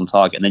of shots on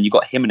target. And then you've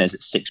got Jimenez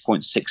at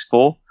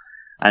 6.64.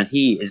 And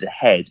he is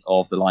ahead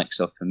of the likes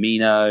of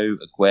Firmino,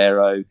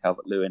 Aguero,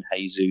 Calvert-Lewin,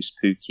 Jesus,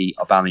 Pukki,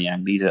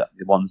 Aubameyang. These are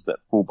the ones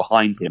that fall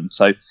behind him.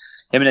 So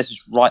Jimenez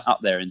is right up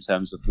there in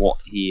terms of what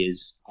he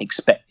is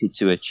expected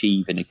to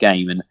achieve in a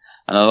game. And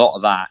a lot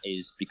of that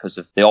is because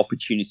of the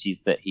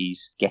opportunities that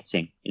he's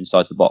getting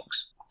inside the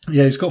box.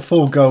 Yeah, he's got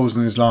 4 goals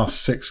in his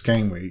last 6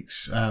 game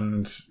weeks.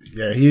 And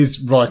yeah, he is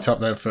right up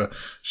there for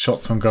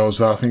shots on goals.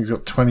 I think he's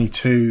got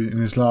 22 in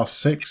his last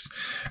 6.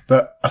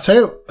 But I'll tell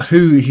you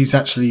who he's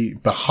actually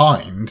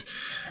behind,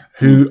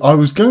 who I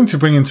was going to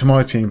bring into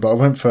my team, but I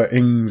went for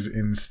Ings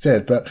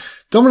instead. But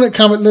Dominic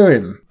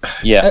Calvert-Lewin.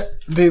 Yeah.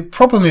 The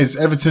problem is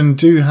Everton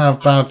do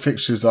have bad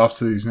fixtures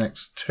after these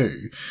next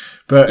 2.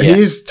 But he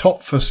is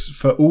top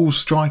for all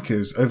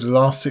strikers over the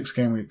last 6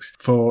 game weeks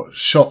for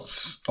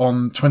shots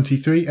on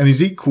 23. And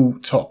he's equal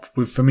top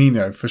with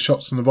Firmino for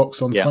shots on the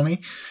box on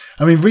 20.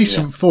 I mean,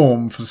 recent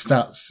form for the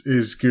stats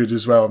is good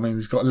as well. I mean,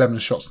 he's got 11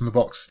 shots in the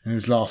box in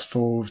his last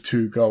 4 with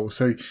 2 goals.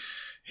 So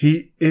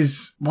he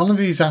is one of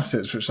these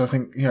assets which I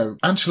think,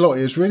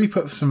 Ancelotti has really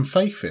put some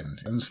faith in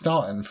and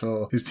starting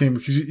for his team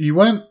because you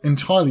weren't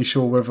entirely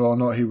sure whether or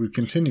not he would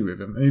continue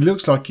with him. And he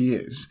looks like he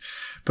is.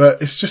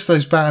 But it's just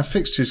those bad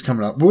fixtures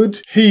coming up.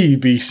 Would he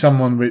be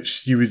someone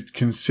which you would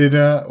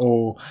consider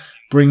or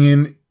bring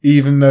in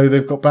even though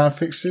they've got bad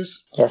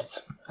fixtures?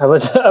 Yes, I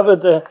would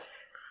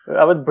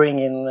bring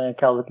in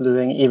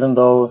Calvert-Lewin even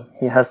though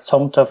he has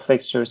some tough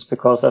fixtures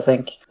because I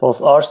think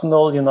both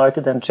Arsenal,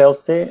 United and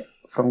Chelsea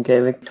from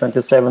game week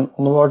 27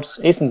 onwards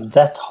isn't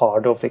that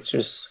hard of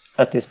fixtures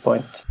at this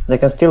point. They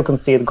can still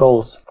concede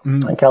goals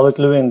and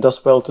Calvert-Lewin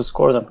does well to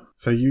score them.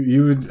 So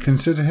you would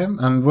consider him?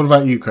 And what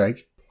about you,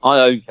 Craig? I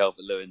own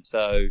Calvert-Lewin,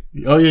 so...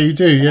 Oh, yeah, you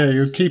do. Yeah,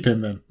 you'll keep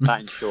him then. That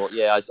in short,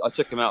 yeah. I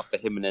took him out for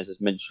Jimenez, as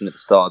mentioned at the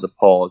start of the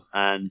pod,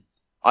 and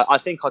I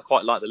think I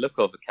quite like the look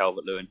of a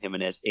Calvert-Lewin,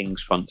 Jimenez,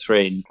 Ings front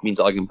 3, and it means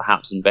that I can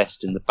perhaps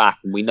invest in the back,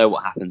 and we know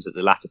what happens at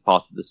the latter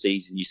part of the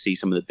season. You see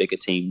some of the bigger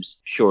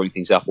teams shoring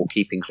things up or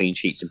keeping clean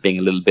sheets and being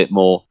a little bit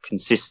more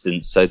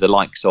consistent, so the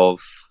likes of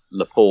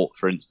Laporte,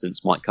 for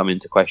instance, might come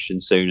into question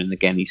soon, and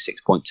again, he's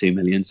 6.2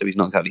 million, so he's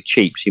not exactly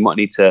cheap, so you might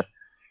need to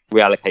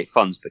reallocate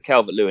funds. But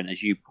Calvert-Lewin,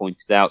 as you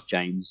pointed out,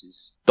 James,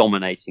 is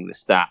dominating the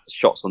stats.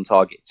 Shots on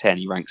target 10,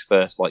 he ranks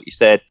first, like you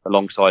said,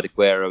 alongside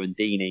Aguero and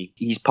Deeney.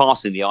 He's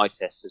passing the eye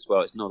test as well.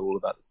 It's not all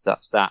about the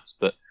stats,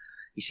 but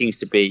he seems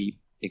to be,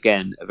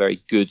 again, a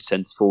very good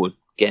centre-forward,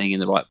 getting in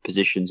the right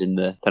positions in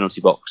the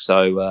penalty box.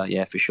 So,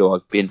 yeah, for sure,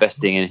 I'd be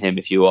investing in him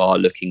if you are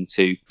looking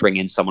to bring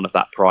in someone of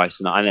that price.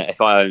 And I know if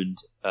I owned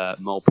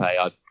Molpe,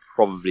 I'd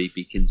probably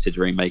be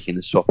considering making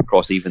the swap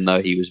across, even though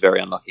he was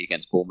very unlucky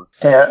against Bournemouth.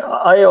 Yeah,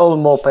 I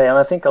own Molpe, and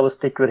I think I will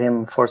stick with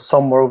him for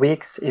some more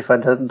weeks if I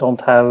don't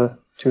have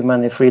too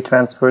many free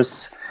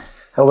transfers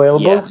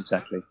available. Yeah,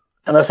 exactly.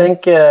 And I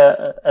think,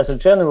 as a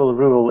general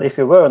rule, if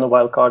you were on a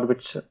wild card,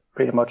 which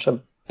pretty much a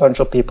bunch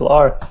of people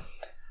are,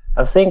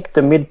 I think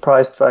the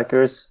mid-price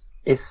strikers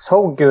is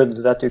so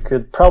good that you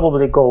could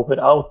probably go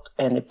without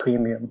any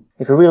premium.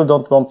 If you really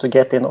don't want to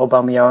get in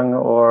Aubameyang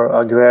or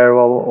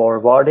Aguero or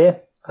Vardy,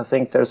 I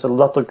think there's a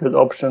lot of good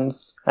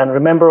options. And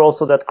remember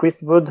also that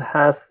Chris Wood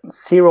has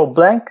 0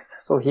 blanks,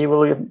 so he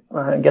will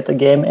get a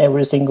game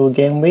every single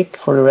game week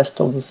for the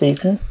rest of the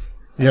season.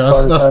 Yeah,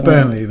 that's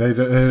Burnley. They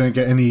don't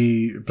get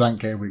any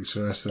blank game weeks for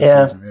the rest of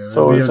the season. Yeah,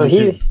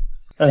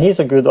 so he's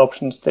a good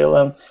option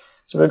still.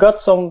 So we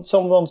got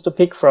someone to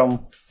pick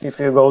from if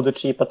you go the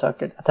cheap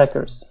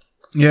attackers.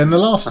 Yeah, in the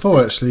last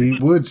 4, actually,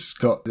 Wood's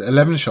got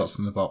 11 shots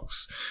in the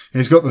box.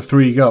 He's got the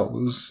 3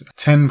 goals,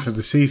 10 for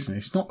the season.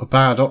 It's not a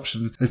bad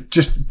option. It's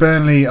just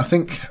Burnley, I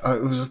think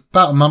it was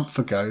about a month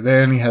ago,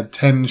 they only had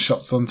 10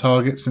 shots on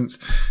target since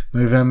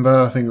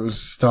November. I think it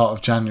was start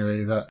of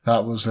January that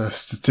was a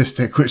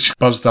statistic which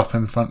buzzed up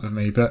in front of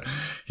me. But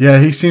yeah,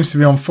 he seems to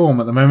be on form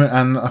at the moment,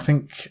 and I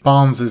think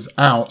Barnes is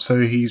out, so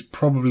he's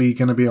probably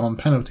going to be on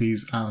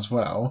penalties as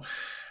well.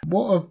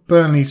 What are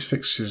Burnley's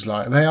fixtures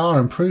like? They are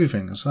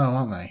improving as well,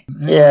 aren't they?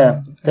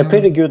 Yeah, they're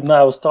pretty good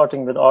now,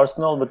 starting with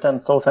Arsenal, but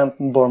then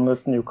Southampton,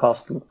 Bournemouth,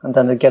 Newcastle. And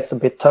then it gets a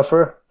bit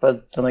tougher,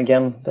 but then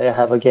again, they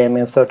have a game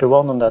in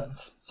 31, and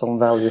that's some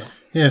value.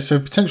 Yeah, so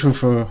potential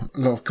for a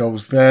lot of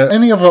goals there.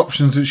 Any other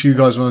options which you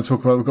guys want to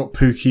talk about? We've got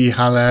Pukki,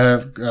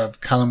 Haller,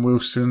 Callum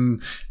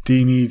Wilson,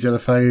 Dini,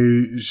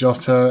 Deulofeu,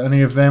 Jota.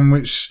 Any of them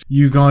which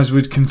you guys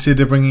would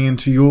consider bringing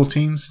into your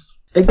teams?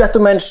 I got to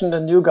mention the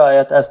new guy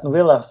at Aston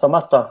Villa,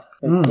 Samatta.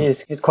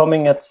 He's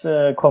coming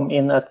come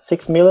in at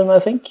 6 million, I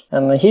think,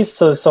 and he's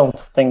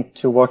something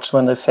to watch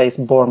when they face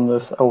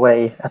Bournemouth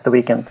away at the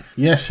weekend.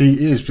 Yes,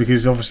 he is,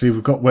 because obviously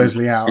we've got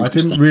Wesley out. I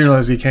didn't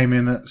realise he came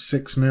in at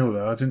 6 mil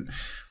though.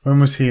 When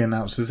was he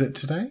announced? Was it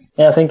today?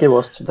 Yeah, I think it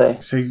was today.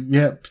 So,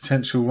 yeah,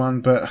 potential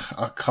one, but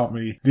I can't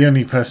really... The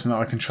only person that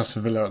I can trust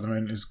for Villa at the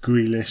moment is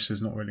Grealish. There's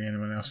not really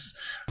anyone else.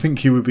 I think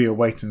he would be a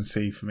wait and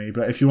see for me,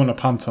 but if you want to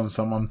punt on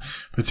someone,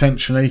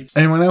 potentially.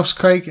 Anyone else,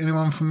 Craig?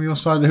 Anyone from your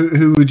side?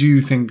 Who would you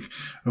think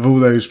of all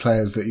those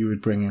players that you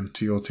would bring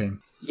into your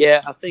team?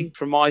 Yeah, I think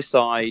from my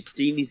side,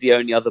 Dini's the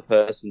only other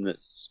person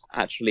that's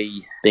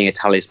actually being a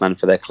talisman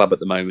for their club at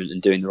the moment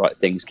and doing the right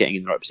things, getting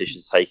in the right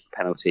positions, taking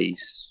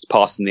penalties,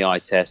 passing the eye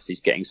test.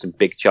 He's getting some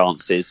big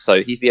chances.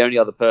 So he's the only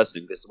other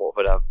person, because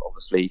Watford have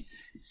obviously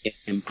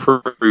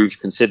improved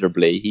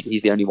considerably.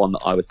 He's the only one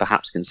that I would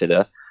perhaps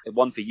consider.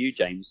 One for you,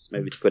 James,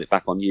 maybe to put it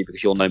back on you,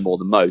 because you'll know more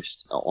than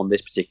most on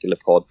this particular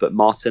pod, but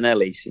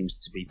Martinelli seems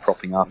to be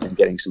propping up and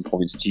getting some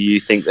points. Do you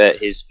think that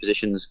his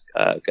position's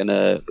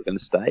gonna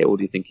stay, or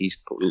do you think he's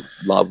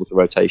liable to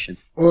rotation?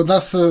 Well,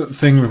 that's the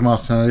thing with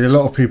Martinelli. A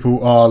lot of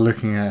people are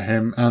looking at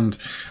him, and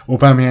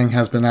Aubameyang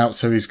has been out,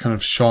 so he's kind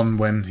of shone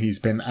when he's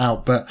been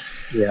out, but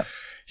yeah,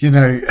 you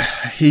know,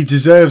 he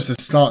deserves a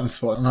starting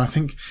spot, and I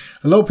think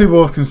a lot of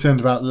people are concerned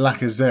about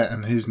Lacazette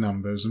and his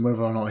numbers and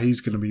whether or not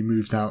he's going to be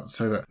moved out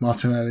so that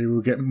Martinelli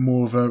will get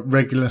more of a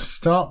regular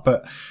start,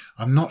 but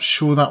I'm not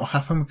sure that will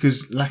happen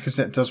because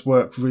Lacazette does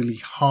work really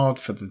hard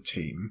for the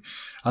team.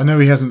 I know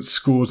he hasn't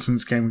scored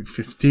since game week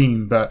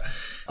 15, but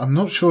I'm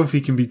not sure if he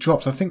can be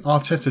dropped. I think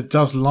Arteta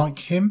does like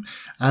him,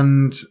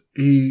 and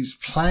he's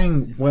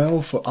playing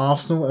well for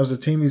Arsenal as a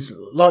team. He's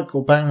like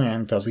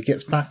Aubameyang does. He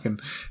gets back and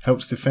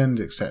helps defend,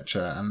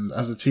 etc. And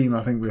as a team,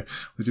 I think we're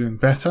doing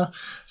better.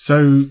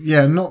 So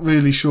yeah, not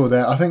really sure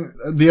there. I think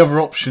the other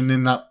option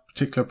in that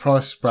particular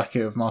price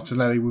bracket of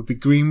Martinelli would be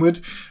Greenwood,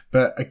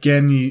 but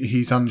again,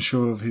 he's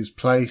unsure of his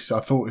place. I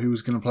thought he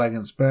was going to play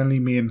against Burnley.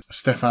 Me and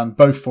Stefan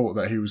both thought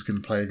that he was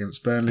going to play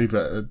against Burnley,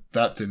 but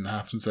that didn't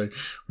happen, so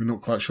we're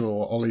not quite sure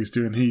what Ollie's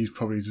doing. He's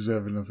probably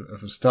deserving of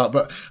a start,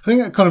 but I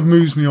think that kind of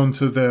moves me on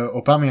to the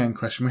Aubameyang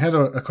question. We had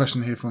a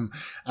question here from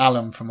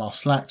Alan from our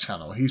Slack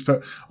channel. He's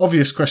put,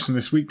 obvious question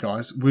this week,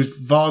 guys,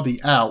 with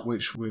Vardy out,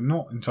 which we're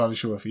not entirely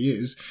sure if he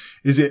is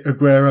it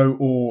Aguero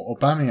or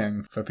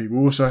Aubameyang for people?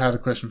 We also had a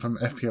question from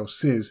FPL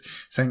Sis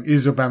saying,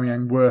 is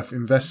Aubameyang worth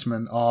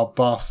investment? Are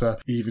Barca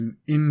even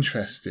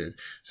interested?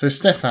 So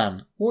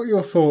Stefan, what are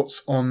your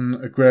thoughts on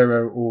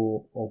Aguero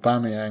or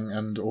Aubameyang,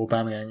 and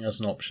Aubameyang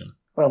as an option?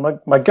 Well,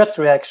 my gut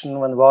reaction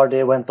when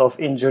Vardy went off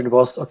injured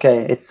was,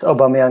 okay, it's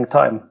Aubameyang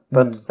time.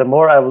 But the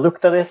more I've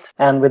looked at it,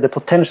 and with the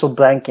potential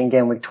blank in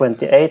game week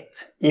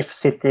 28, if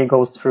City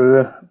goes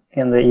through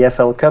in the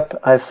EFL Cup,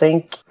 I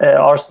think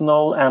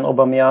Arsenal and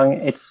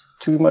Aubameyang, it's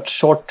too much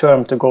short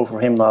term to go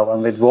for him now.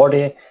 And with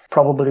Vardy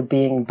probably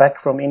being back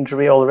from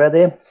injury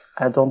already,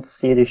 I don't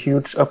see the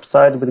huge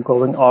upside with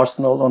going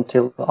Arsenal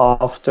until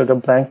after the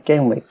blank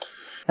game week.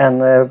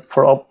 And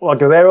for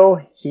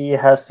Aguero, he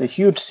has a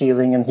huge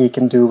ceiling and he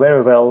can do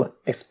very well,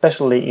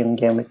 especially in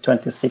game week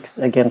 26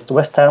 against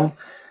West Ham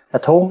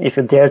at home, if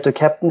you dare to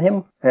captain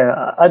him.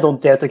 I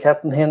don't dare to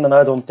captain him, and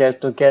I don't dare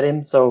to get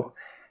him, so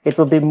it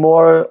will be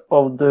more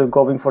of the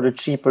going for the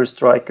cheaper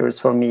strikers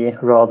for me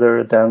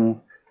rather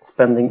than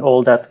spending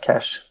all that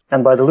cash.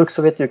 And by the looks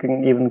of it, you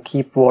can even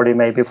keep Vardy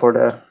maybe for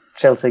the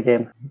Chelsea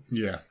game.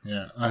 Yeah,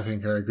 I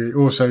think I agree.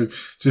 Also,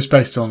 just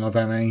based on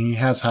Aubameyang, he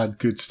has had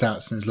good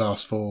stats in his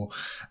last 4,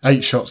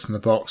 8 shots in the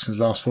box, in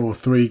his last 4,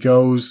 3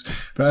 goals.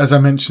 But as I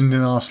mentioned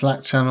in our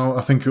Slack channel,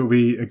 I think it will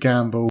be a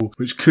gamble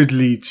which could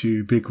lead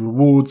to big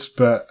rewards.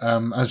 But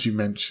as you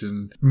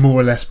mentioned,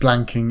 more or less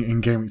blanking in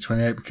game week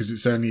 28, because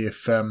it's only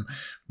if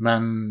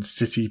Man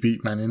City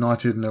beat Man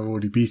United and they're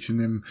already beating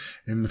them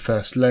in the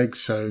first leg,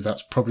 so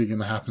that's probably going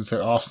to happen.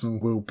 So Arsenal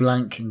will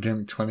blank in game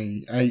week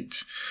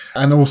 28.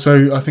 And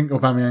also, I think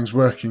Aubameyang's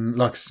working,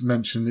 like I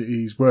mentioned,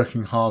 he's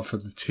working hard for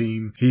the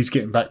team. He's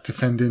getting back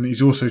defending.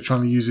 He's also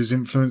trying to use his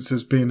influence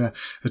as being a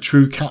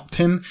true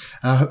captain.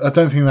 I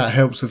don't think that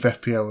helps with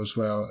FPL as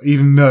well,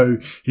 even though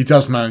he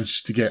does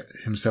manage to get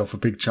himself a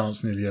big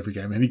chance nearly every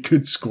game, and he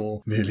could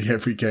score nearly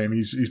every game.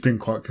 He's been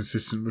quite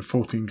consistent with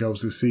 14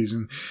 goals this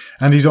season,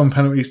 and he's on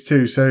penalties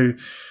too. So,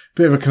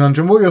 bit of a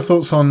conundrum. What are your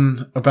thoughts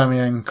on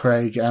Aubameyang,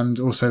 Craig, and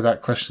also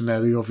that question there,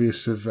 the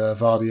obvious of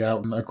Vardy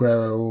out,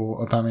 Aguero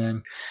or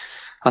Aubameyang?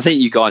 I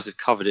think you guys have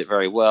covered it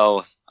very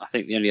well. I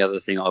think the only other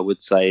thing I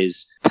would say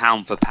is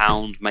pound for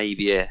pound,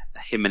 maybe a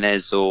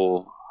Jimenez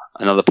or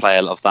another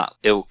player of that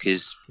ilk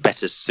is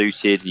better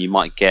suited, and you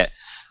might get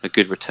a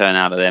good return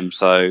out of them.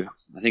 So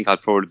I think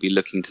I'd probably be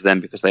looking to them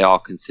because they are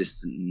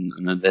consistent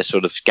and they're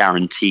sort of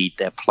guaranteed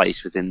their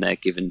place within their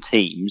given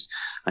teams,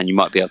 and you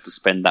might be able to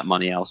spend that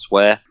money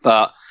elsewhere.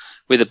 But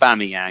with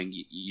Aubameyang,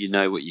 you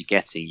know what you're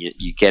getting.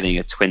 You're getting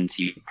a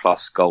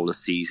 20-plus goal a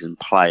season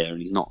player, and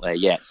he's not there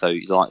yet. So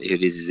the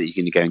likelihood is that he's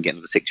going to go and get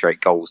another 6 or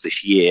 8 goals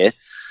this year.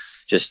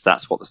 Just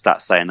that's what the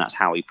stats say, and that's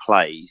how he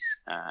plays.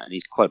 And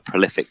he's quite a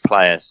prolific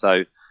player.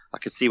 So I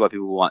could see why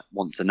people might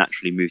want to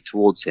naturally move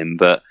towards him.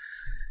 But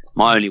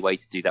my only way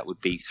to do that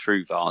would be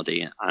through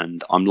Vardy,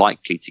 and I'm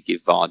likely to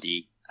give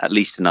Vardy at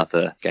least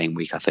another game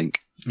week, I think.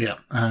 Yeah,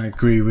 I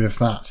agree with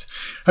that.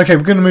 Okay,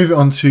 we're going to move it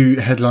on to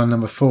headline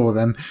number 4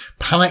 then.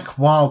 Panic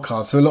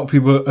wildcard. So a lot of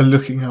people are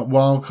looking at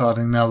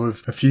wildcarding now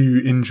with a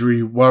few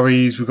injury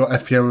worries. We've got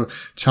FPL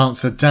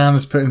Chancellor Dan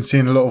has put in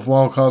seeing a lot of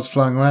wildcards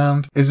flying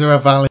around. Is there a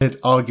valid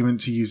argument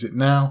to use it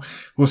now?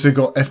 We've also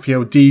got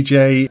FPL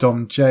DJ,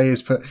 Dom J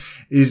has put,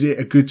 is it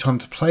a good time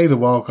to play the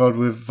wildcard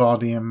with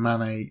Vardy and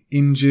Mane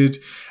injured?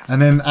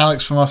 And then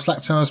Alex from our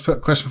Slack channel has put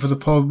a question for the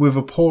pod. With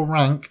a poor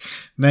rank,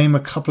 name a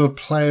couple of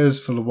players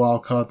for the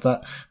wildcard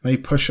that may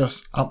push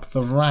us up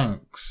the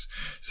ranks.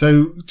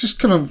 So just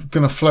kind of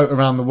going to float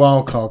around the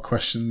wildcard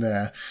question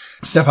there.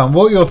 Stefan,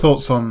 what are your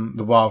thoughts on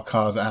the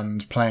wildcard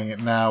and playing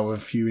it now with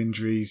a few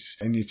injuries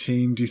in your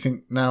team? Do you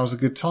think now is a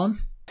good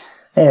time?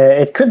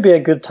 It could be a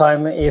good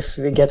time if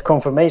we get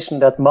confirmation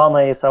that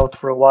Mane is out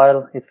for a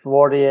while, if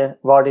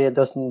Vardy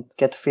doesn't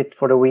get fit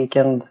for the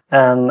weekend,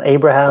 and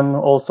Abraham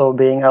also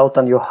being out,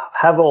 and you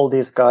have all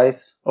these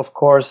guys. Of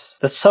course,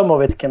 the sum of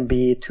it can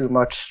be too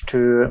much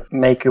to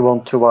make you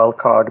want to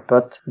wildcard,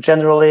 but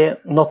generally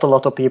not a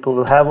lot of people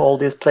will have all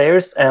these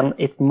players, and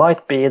it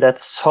might be that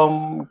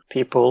some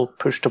people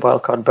push the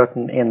wildcard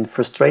button in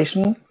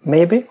frustration,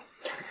 maybe.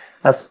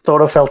 I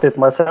sort of felt it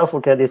myself.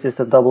 Okay, this is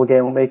a double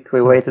game week.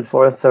 We waited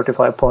for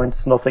 35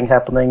 points, nothing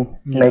happening,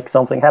 make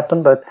something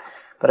happen. But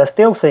I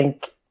still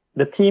think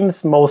the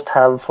teams most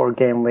have for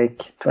game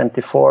week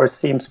 24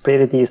 seems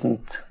pretty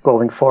decent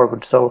going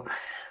forward. So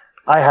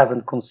I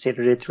haven't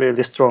considered it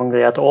really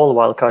strongly at all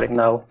wildcarding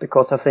now,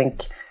 because I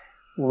think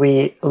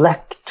we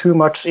lack too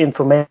much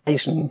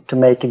information to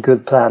make a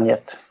good plan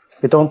yet.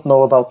 We don't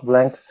know about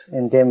blanks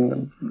in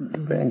game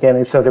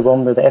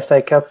 31 with the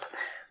FA Cup.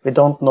 We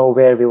don't know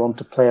where we want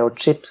to play our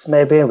chips,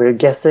 maybe. We're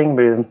guessing,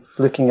 we're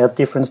looking at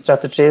different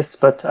strategies,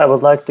 but I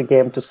would like the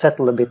game to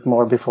settle a bit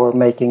more before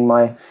making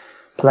my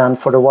plan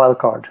for the wild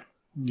card.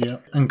 Yeah.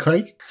 And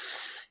Craig?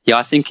 Yeah,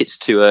 I think it's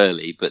too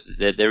early, but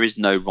there is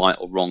no right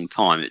or wrong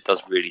time. It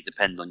does really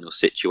depend on your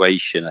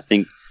situation. I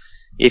think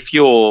if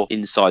you're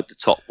inside the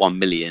top 1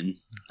 million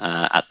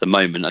at the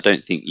moment, I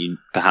don't think you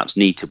perhaps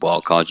need to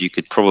wildcard. You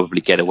could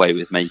probably get away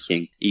with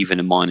making even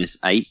a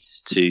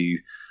 -8 to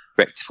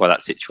rectify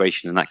that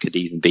situation, and that could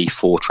even be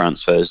 4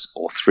 transfers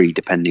or 3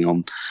 depending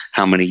on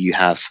how many you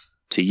have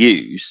to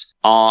use.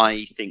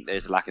 I think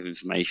there's a lack of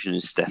information,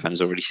 as Stefan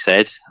has already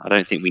said. I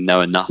don't think we know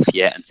enough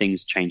yet, and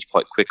things change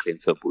quite quickly in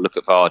football. Look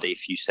at Vardy.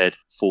 If you said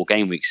 4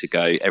 game weeks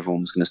ago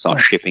everyone was going to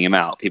start shipping him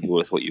out, people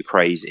would have thought you were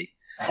crazy.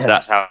 So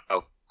that's how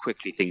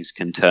quickly things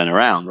can turn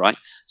around, right?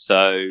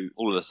 So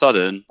all of a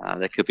sudden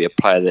there could be a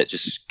player that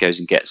just goes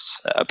and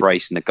gets a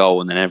brace and a goal,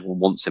 and then everyone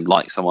wants him,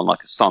 like someone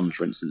like a Son,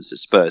 for instance, at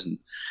Spurs, and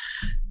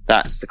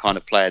that's the kind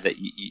of player that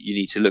you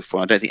need to look for.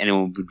 I don't think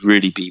anyone would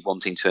really be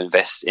wanting to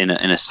invest in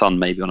a Son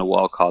maybe on a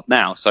wild card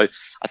now. So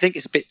I think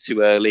it's a bit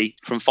too early.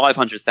 From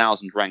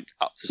 500,000 rank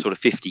up to sort of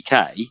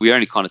 50k, we're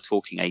only kind of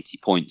talking 80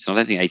 points. And I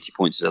don't think 80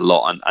 points is a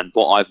lot. And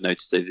what I've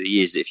noticed over the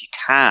years is if you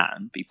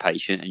can be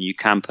patient and you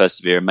can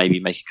persevere and maybe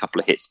make a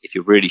couple of hits if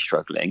you're really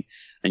struggling,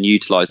 and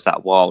utilise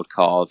that wild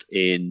card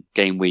in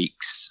game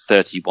weeks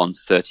 31 to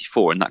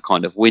 34 in that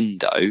kind of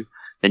window,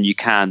 then you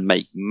can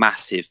make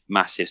massive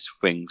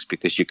swings,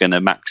 because you're going to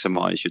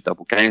maximise your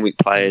double game week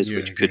players,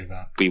 which could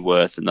be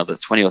worth another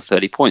 20 or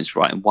 30 points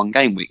right in one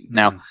game week.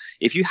 Now,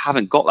 if you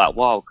haven't got that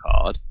wild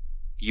card,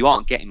 you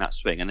aren't getting that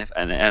swing.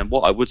 And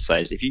what I would say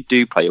is, if you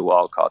do play your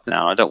wild card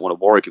now, I don't want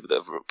to worry people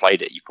that have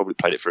played it. You've probably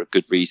played it for a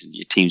good reason.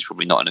 Your team's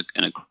probably not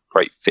in a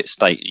great fit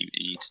state. You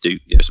need to do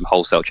some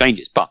wholesale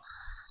changes. But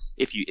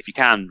if you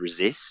can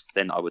resist,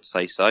 then I would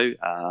say so,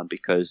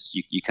 because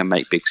you can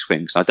make big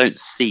swings. I don't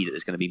see that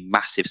there's going to be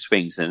massive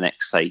swings in the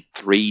next, say,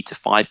 3 to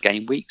 5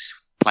 game weeks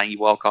playing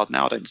your wildcard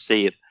now. I don't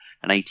see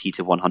an 80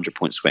 to 100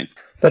 point swing.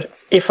 But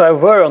if I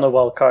were on a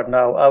wildcard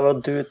now, I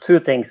would do 2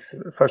 things.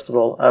 First of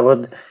all, I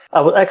would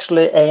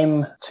actually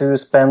aim to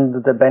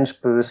spend the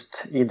bench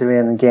boost either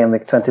in game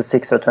week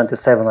 26 or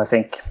 27, I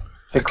think.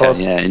 Because,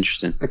 okay, yeah,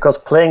 interesting. Because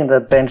playing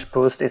the bench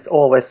boost is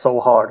always so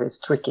hard. It's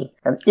tricky.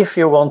 And if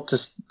you want to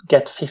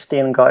get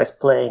 15 guys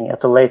playing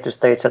at a later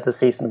stage of the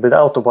season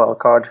without a wild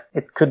card,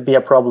 it could be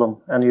a problem.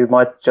 And you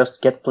might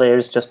just get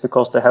players just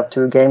because they have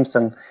 2 games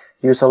and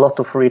use a lot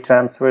of free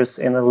transfers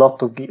in a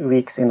lot of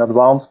weeks in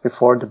advance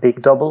before the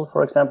big double,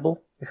 for example,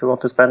 if you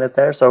want to spend it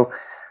there. So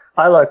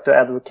I like to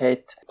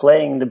advocate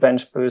playing the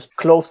bench boost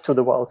close to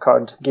the wild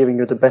card, giving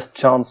you the best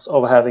chance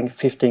of having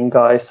 15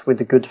 guys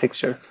with a good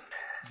fixture.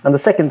 And the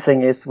second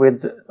thing is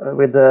with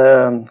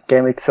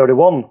game week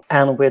 31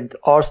 and with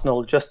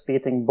Arsenal just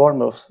beating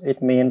Bournemouth,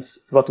 it means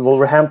that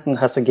Wolverhampton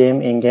has a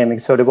game in game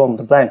week 31,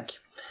 the blank.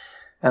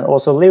 And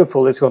also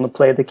Liverpool is going to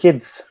play the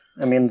kids.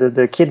 I mean,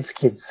 the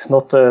kids,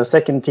 not the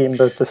second team,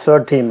 but the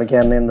third team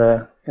again in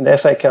the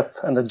FA Cup,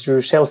 and they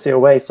drew Chelsea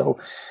away. So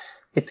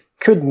it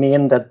could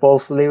mean that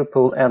both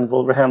Liverpool and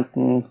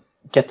Wolverhampton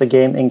get the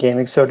game in game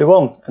week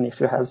 31. And if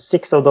you have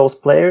 6 of those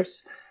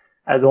players,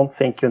 I don't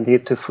think you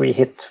need to free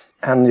hit.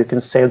 And you can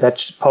save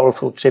that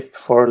powerful chip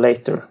for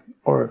later,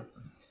 or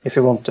if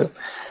you want to.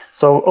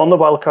 So on the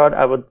wildcard,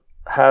 I would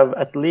have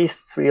at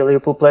least 3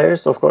 Liverpool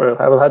players. Of course,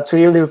 I will have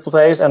 3 Liverpool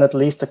players and at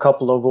least a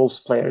couple of Wolves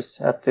players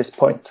at this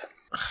point.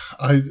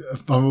 I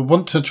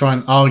want to try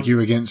and argue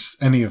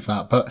against any of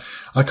that, but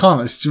I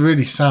can't. It's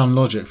really sound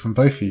logic from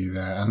both of you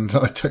there, and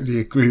I totally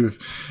agree with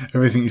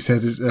everything you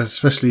said,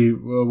 especially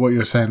what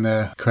you're saying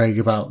there, Craig,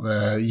 about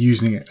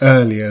using it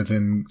earlier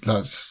than,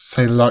 let's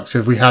say, the likes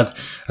of, we had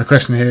a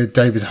question here,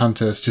 David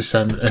Hunter has just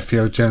said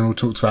FPL General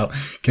talks about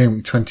game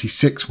week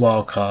 26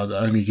 wildcard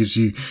that only gives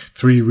you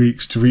 3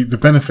 weeks to reap the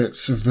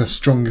benefits of the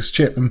strongest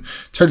chip, and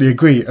totally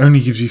agree, it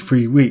only gives you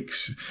 3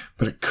 weeks,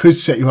 but it could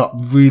set you up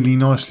really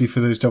nicely for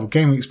those double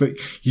game weeks, but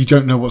you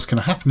don't know what's going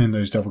to happen in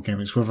those double game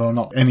weeks, whether or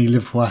not any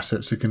Liverpool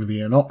assets are going to be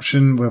an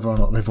option, whether or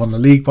not they've won the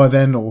league by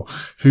then, or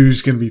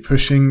who's going to be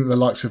pushing. The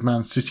likes of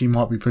Man City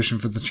might be pushing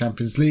for the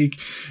Champions League.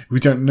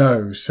 We don't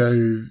know.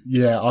 So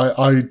yeah,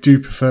 I do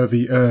prefer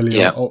the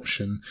earlier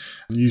option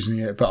using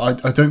it,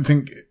 but I don't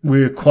think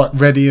we're quite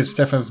ready. As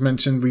Stefan's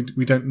mentioned,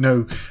 we don't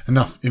know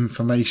enough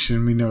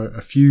information. We know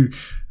a few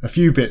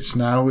bits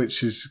now,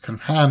 which is kind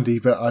of handy,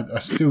 but I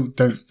still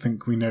don't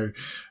think we know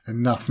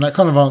enough. And that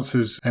kind of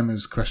answers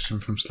Emma's question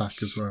from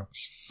Slack as well.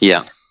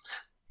 Yeah.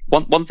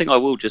 One thing I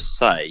will just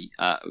say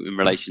in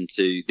relation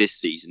to this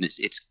season,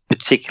 it's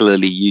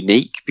particularly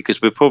unique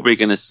because we're probably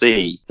going to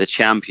see the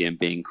champion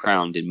being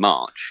crowned in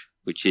March,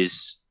 which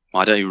is,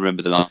 I don't even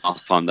remember the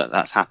last time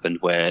that's happened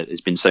where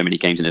there's been so many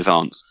games in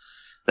advance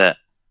that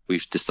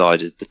we've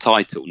decided the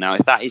title. Now,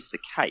 if that is the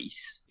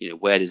case,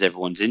 where does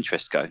everyone's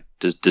interest go?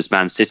 Does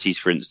Man City's,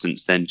 for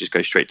instance, then just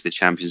go straight to the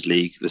Champions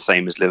League, the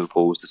same as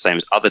Liverpool's, the same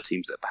as other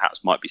teams that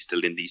perhaps might be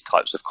still in these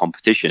types of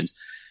competitions?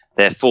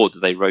 Therefore, do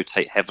they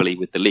rotate heavily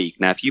with the league?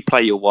 Now, if you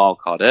play your wild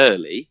card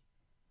early,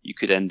 you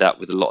could end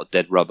up with a lot of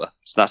dead rubber.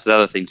 So that's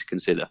another thing to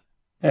consider.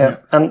 Yeah,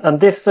 and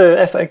this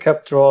FA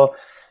Cup draw,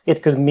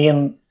 it could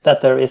mean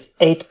that there is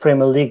 8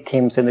 Premier League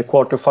teams in the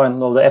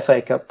quarterfinal of the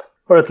FA Cup,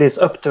 or at least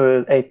up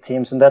to 8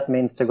 teams, and that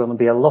means there are going to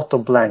be a lot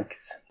of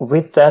blanks.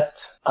 With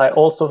that, I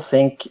also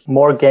think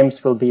more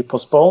games will be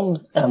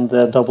postponed, and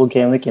the double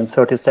game week in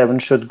 37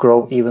 should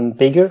grow even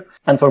bigger.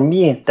 And for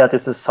me, that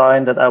is a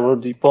sign that I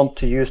would want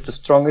to use the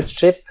strongest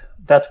chip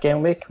that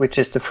game week, which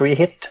is the free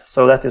hit.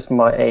 So that is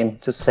my aim,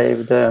 to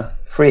save the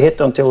free hit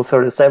until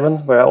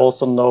 37, where I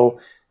also know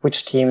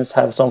which teams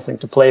have something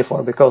to play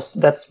for, because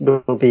that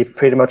will be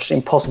pretty much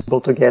impossible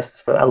to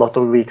guess a lot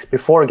of weeks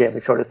before game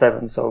week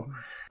 37. So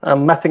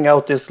I'm mapping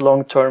out this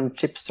long-term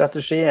chip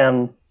strategy,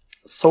 and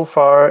so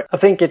far I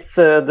think it's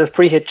the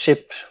free hit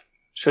chip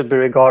should be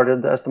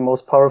regarded as the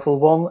most powerful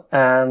one,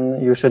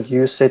 and you should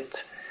use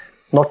it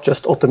not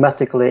just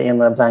automatically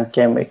in a blank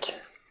game week.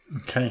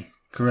 Okay,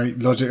 great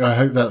logic. I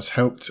hope that's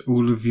helped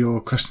all of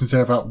your questions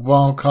there about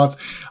wildcards.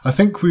 I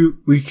think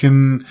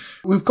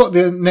we've got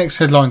the next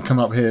headline come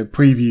up here,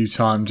 preview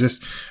time,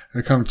 just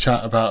a kind of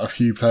chat about a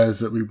few players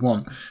that we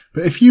want.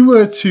 But if you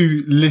were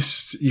to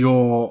list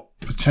your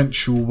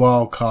potential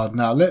wildcard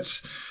now,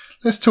 let's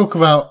talk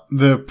about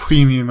the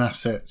premium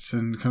assets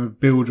and kind of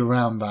build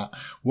around that,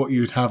 what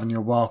you'd have in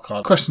your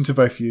wildcard. Question to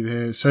both of you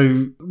here.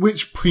 So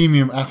which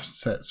premium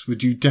assets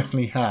would you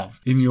definitely have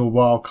in your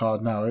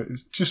wildcard now?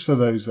 It's just for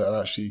those that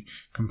are actually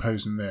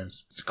composing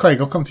theirs. So Craig,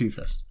 I'll come to you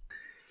first.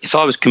 If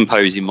I was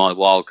composing my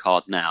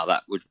wildcard now,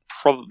 that would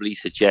probably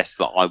suggest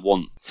that I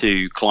want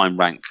to climb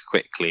rank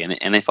quickly.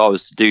 And if I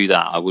was to do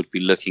that, I would be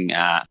looking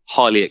at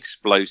highly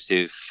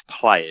explosive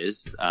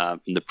players from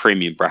the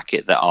premium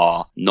bracket that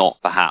are not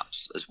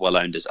perhaps as well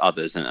owned as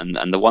others.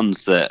 And the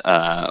ones that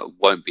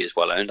won't be as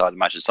well owned, I'd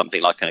imagine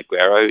something like an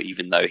Aguero,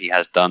 even though he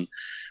has done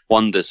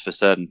wonders for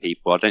certain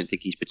people. I don't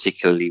think he's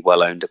particularly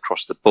well owned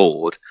across the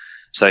board.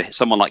 So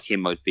someone like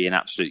him would be an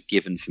absolute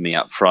given for me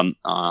up front.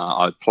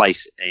 I would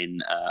place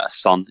in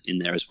Son in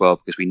there as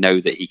well, because we know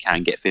that he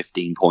can get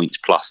 15 points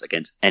plus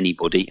against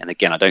anybody. And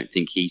again, I don't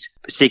think he's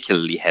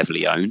particularly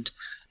heavily owned.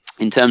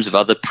 In terms of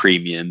other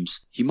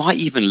premiums, you might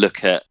even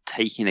look at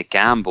taking a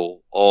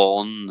gamble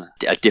on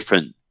a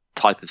different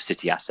type of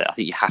City asset. I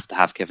think you have to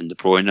have Kevin De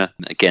Bruyne.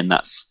 Again,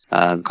 that's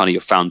kind of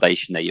your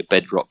foundation there, your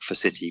bedrock for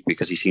City,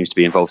 because he seems to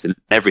be involved in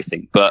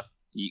everything. But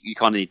you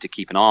kind of need to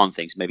keep an eye on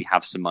things, maybe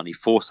have some money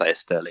for, say, a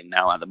Sterling.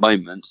 Now, at the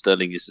moment,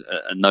 Sterling is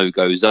a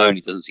no-go zone.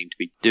 He doesn't seem to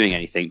be doing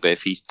anything. But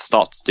if he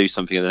starts to do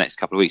something in the next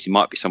couple of weeks, he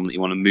might be someone that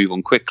you want to move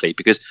on quickly,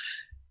 because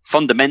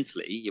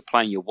fundamentally, you're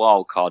playing your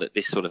wild card at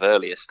this sort of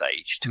earlier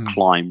stage to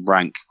climb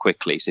rank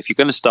quickly. So if you're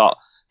going to start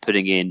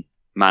putting in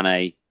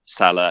Mane,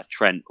 Salah,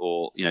 Trent,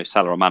 or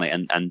Salah or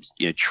Mane, and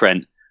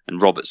Trent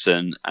and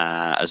Robertson,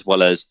 as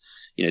well as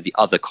the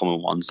other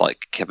common ones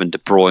like Kevin De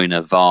Bruyne,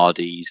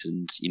 Vardy's,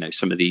 and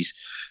some of these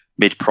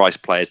mid-price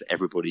players that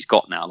everybody's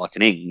got now, like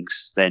an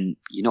Ings, then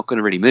you're not going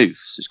to really move.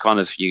 So it's kind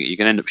of you're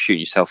going to end up shooting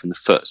yourself in the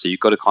foot. So you've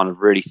got to kind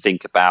of really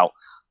think about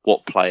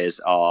what players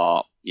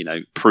are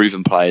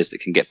proven players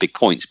that can get big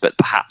points, but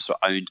perhaps are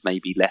owned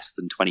maybe less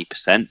than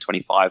 20%,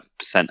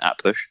 25% at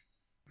push.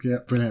 Yeah,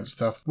 brilliant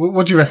stuff.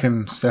 What do you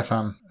reckon,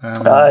 Stefan?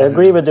 I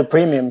agree with the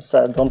premiums.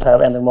 I don't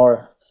have any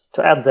more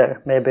to add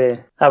there. Maybe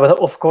I would,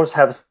 of course,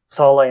 have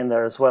Salah in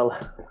there as well.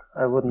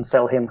 I wouldn't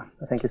sell him.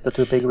 I think it's a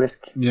too big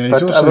risk. Yeah,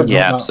 he's also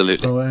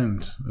absolutely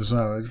owned as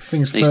well. I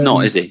think he's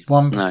not, is he?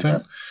 1%.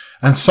 No.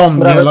 And Son,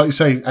 like you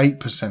say,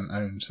 8%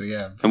 owned. So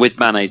yeah. And with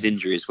Mane's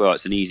injury as well,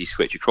 it's an easy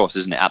switch across,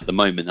 isn't it? At the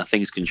moment, now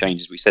things can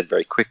change, as we said,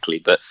 very quickly.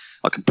 But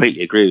I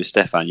completely agree with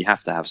Stefan. You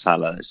have to have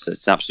Salah. It's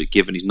an absolute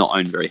given. He's not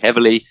owned very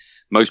heavily.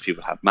 Most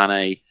people have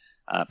Mane,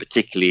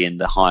 particularly in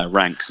the higher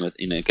ranks. And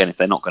again, if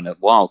they're not going to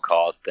wild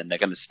card, then they're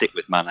going to stick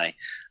with Mane.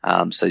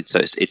 So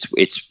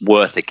it's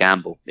worth a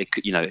gamble.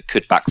 It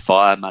could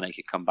backfire. Mane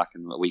could come back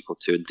in a week or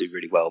two and do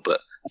really well, but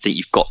I think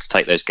you've got to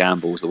take those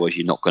gambles, otherwise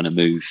you're not going to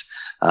move.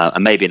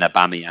 And maybe an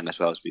Aubameyang as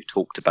well, as we've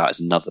talked about, is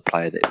another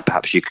player that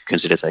perhaps you could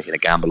consider taking a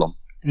gamble on.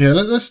 Yeah,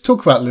 let's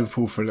talk about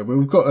Liverpool for a little bit.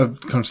 We've got a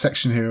kind of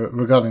section here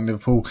regarding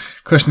Liverpool.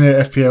 Question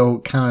here,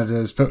 FPL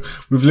Canada's, but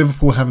with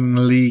Liverpool having the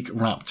league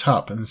wrapped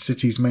up and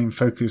City's main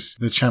focus,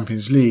 the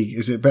Champions League,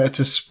 is it better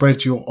to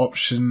spread your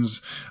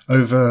options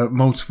over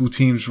multiple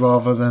teams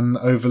rather than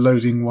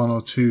overloading one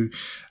or two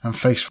and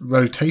face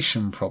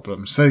rotation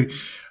problems? So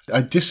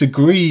I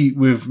disagree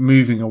with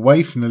moving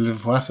away from the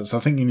Liverpool assets. I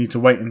think you need to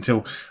wait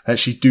until they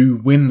actually do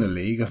win the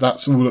league.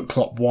 That's all that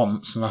Klopp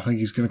wants, and I think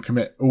he's going to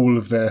commit all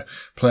of their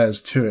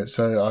players to it.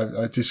 So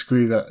I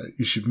disagree that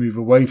you should move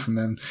away from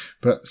them.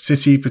 But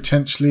City,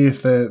 potentially,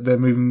 if they're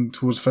moving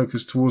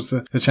focus towards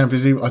the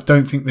Champions League, I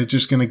don't think they're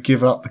just going to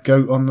give up the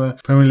goat on the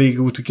Premier League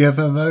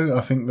altogether, though.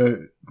 I think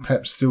that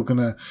Pep's still going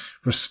to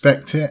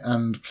respect it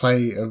and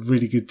play a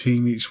really good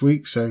team each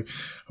week. So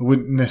I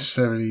wouldn't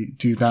necessarily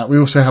do that. We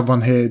also have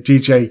one here.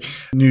 DJ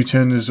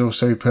Newton has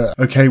also put,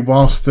 okay,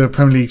 whilst the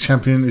Premier League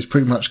champion is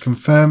pretty much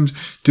confirmed,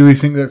 do we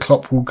think that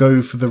Klopp will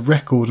go for the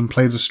record and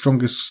play the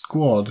strongest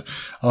squad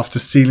after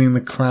sealing the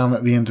crown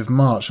at the end of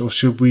March? Or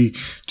should we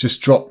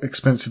just drop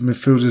expensive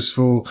midfielders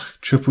for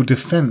triple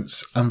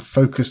defence and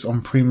focus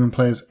on premium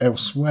players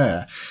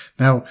elsewhere?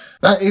 Now,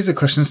 that is a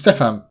question.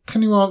 Stefan,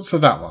 can you answer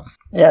that one?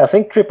 Yeah, I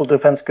think triple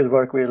defense could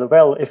work really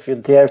well if you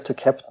dare to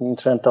captain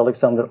Trent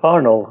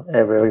Alexander-Arnold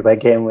every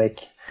game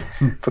week.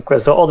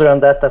 Because so other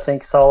than that, I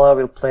think Salah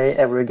will play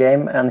every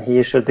game and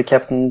he should be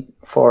captain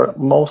for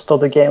most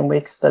of the game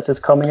weeks that is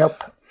coming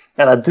up.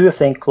 And I do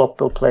think Klopp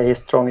will play his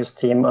strongest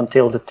team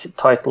until the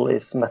title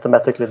is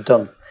mathematically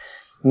done.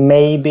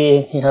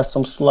 Maybe he has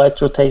some slight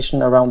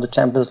rotation around the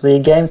Champions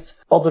League games.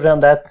 Other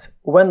than that,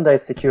 when they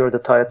secure the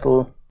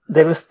title,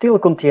 they will still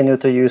continue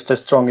to use their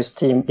strongest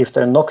team if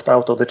they're knocked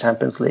out of the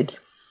Champions League.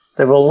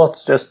 They will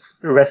not just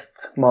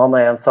rest Mane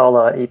and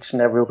Salah each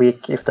and every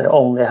week if they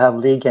only have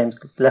league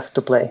games left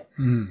to play.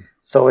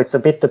 So it's a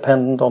bit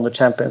dependent on the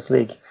Champions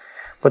League.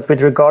 But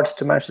with regards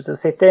to Manchester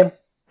City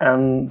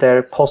and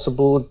their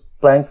possible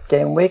blank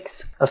game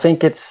weeks, I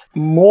think it's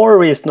more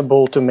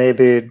reasonable to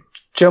maybe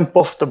jump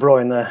off De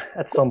Bruyne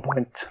at some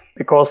point,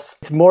 because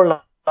it's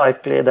more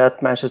likely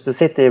that Manchester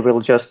City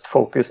will just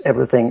focus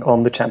everything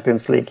on the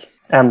Champions League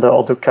and the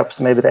other cups,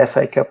 maybe the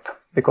FA Cup,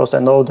 because I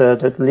know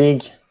the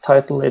league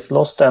title is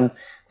lost and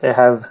they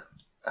have,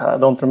 I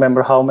don't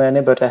remember how many,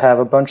 but they have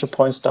a bunch of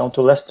points down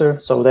to Leicester,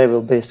 so they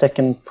will be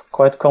second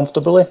quite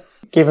comfortably.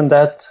 Given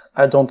that,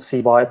 I don't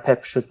see why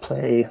Pep should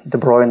play De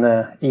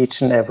Bruyne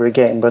each and every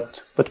game,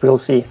 but we'll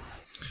see.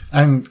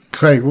 And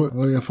Craig, what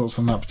are your thoughts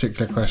on that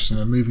particular question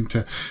and moving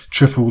to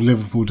triple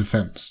Liverpool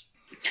defence?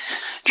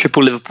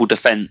 Triple Liverpool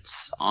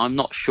defence, I'm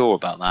not sure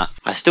about that.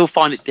 I still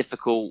find it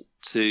difficult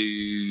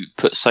to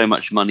put so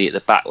much money at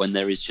the back when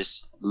there is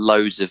just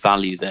loads of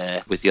value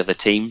there with the other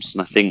teams.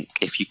 And I think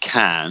if you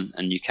can,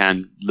 and you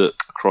can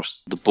look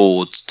across the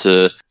board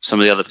to some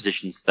of the other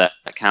positions that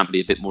can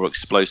be a bit more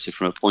explosive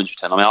from a points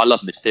return. I mean, I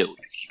love midfield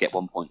because you get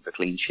 1 point for a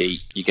clean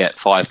sheet. You get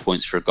 5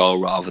 points for a goal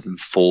rather than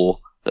 4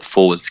 that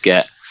forwards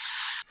get.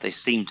 They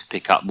seem to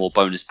pick up more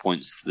bonus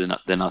points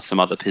than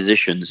some other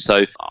positions.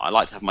 So I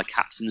like to have my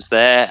captains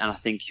there. And I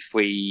think if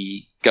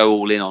we go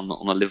all in on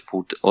a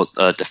Liverpool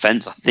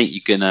defence, I think you're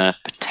going to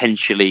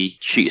potentially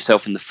shoot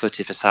yourself in the foot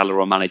if a Salah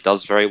or Mane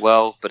does very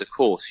well. But of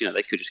course,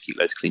 they could just keep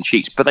loads of clean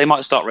sheets. But they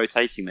might start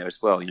rotating there as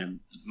well.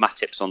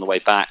 Matip's on the way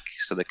back,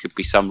 so there could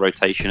be some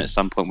rotation at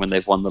some point when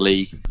they've won the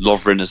league.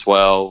 Lovren as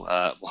well.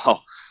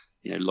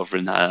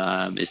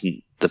 Lovren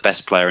isn't the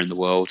best player in the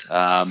world,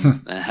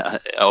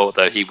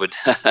 although he would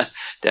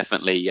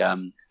definitely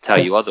tell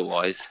you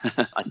otherwise.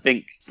 I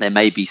think there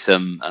may be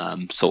some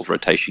sort of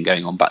rotation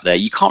going on back there.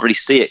 You can't really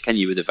see it, can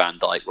you, with the Van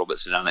Dijk,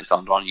 Robertson and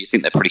Alexander-Arnold? You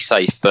think they're pretty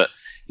safe, but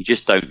you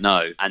just don't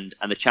know. And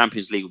the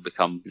Champions League will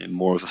become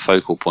more of a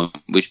focal point,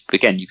 which,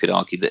 again, you could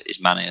argue that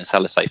is Mane and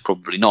Salah safe?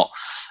 Probably not.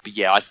 But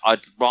yeah,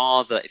 I'd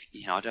rather,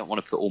 I don't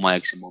want to put all my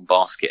eggs in one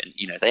basket. And,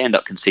 they end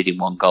up conceding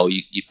one goal.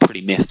 You're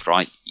pretty miffed,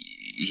 right?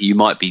 You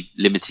might be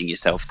limiting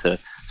yourself to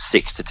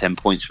 6 to 10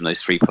 points from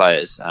those 3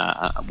 players,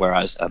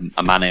 whereas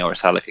a Mane or a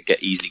Salah could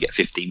easily get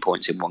 15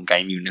 points in one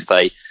game, even if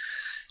they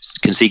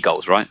concede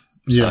goals, right?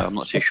 Yeah. So I'm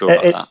not too sure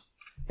about that.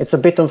 It's a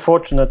bit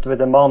unfortunate with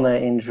the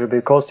Mane injury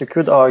because you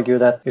could argue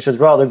that you should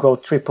rather go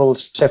triple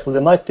Sheffield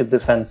United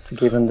defence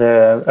given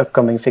the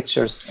upcoming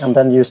fixtures and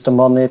then use the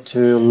money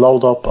to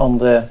load up on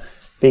the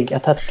big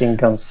attacking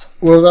guns.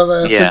 Well,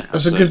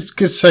 that's a good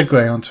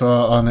segue onto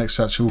our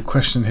next actual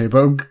question here.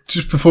 But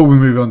just before we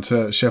move on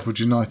to Sheffield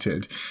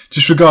United,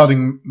 just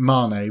regarding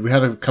Mane, we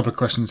had a couple of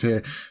questions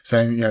here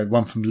saying,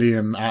 one from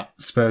Liam at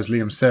Spurs,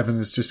 Liam7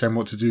 is just saying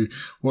what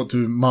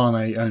do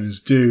Mane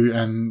owners do?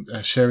 And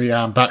Sherry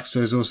Ann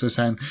Baxter is also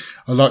saying,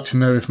 I'd like to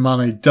know if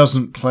Mane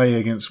doesn't play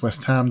against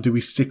West Ham, do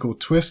we stick or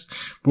twist?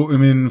 Brought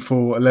him in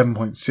for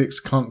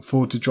 11.6, can't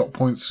afford to drop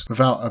points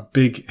without a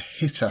big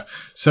hitter.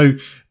 So,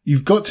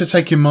 you've got to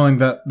take in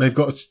mind that they've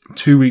got a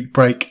 2-week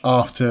break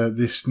after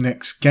this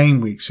next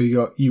game week. So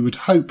you would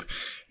hope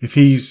if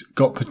he's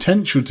got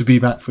potential to be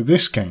back for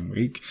this game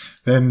week,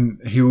 then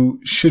he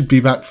should be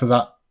back for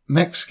that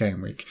next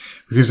game week.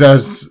 Because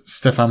as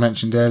Stefan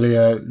mentioned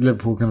earlier,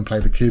 Liverpool are going to play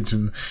the kids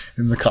in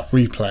the cup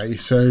replay.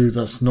 So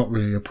that's not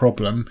really a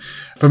problem.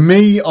 For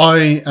me,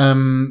 I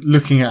am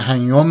looking at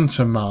hanging on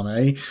to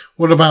Mane.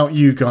 What about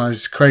you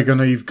guys? Craig, I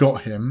know you've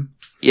got him.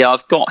 Yeah,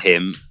 I've got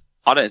him.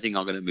 I don't think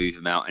I'm going to move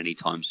him out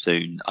anytime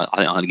soon. I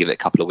think I'm going to give it a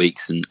couple of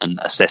weeks and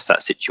assess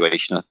that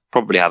situation. I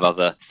probably have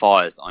other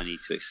fires that I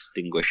need to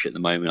extinguish at the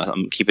moment.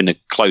 I'm keeping a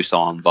close eye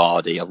on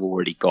Vardy. I've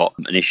already got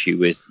an issue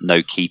with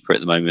no keeper at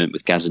the moment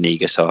with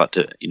Gazzaniga, so I had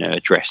to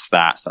address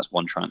that. So that's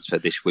one transfer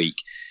this week.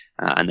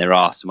 And there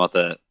are some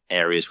other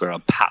areas where I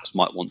perhaps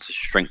might want to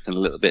strengthen a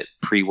little bit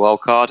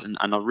pre-wildcard. And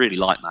I really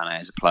like Mane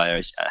as a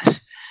player.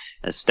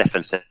 As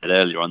Stefan said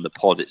earlier on the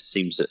pod, it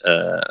seems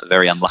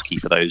very unlucky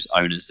for those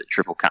owners that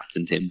triple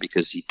captained him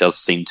because he does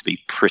seem to be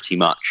pretty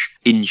much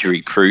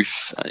injury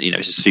proof.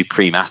 He's a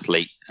supreme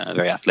athlete,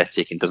 very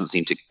athletic, and doesn't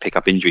seem to pick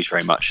up injuries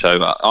very much.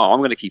 So I'm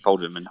going to keep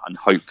hold of him and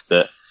hope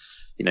that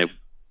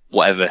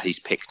whatever he's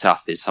picked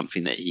up is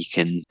something that he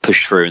can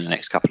push through in the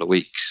next couple of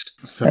weeks.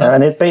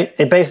 And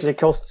it basically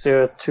costs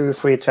you 2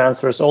 free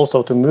transfers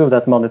also to move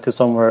that money to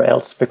somewhere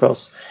else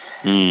because.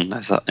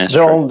 That's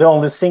the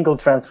only single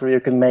transfer you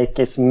can make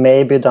is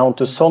maybe down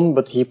to Son,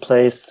 but he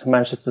plays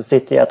Manchester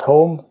City at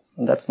home,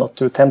 and that's not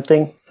too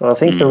tempting. So I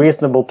think the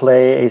reasonable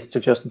play is to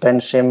just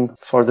bench him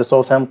for the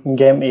Southampton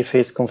game if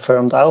he's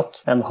confirmed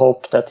out and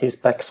hope that he's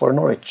back for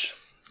Norwich.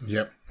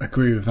 Yep,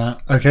 agree with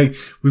that. Okay,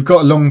 we've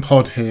got a long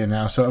pod here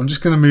now, so I'm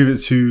just going to move it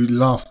to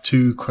last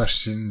 2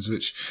 questions,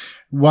 which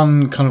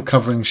one kind of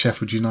covering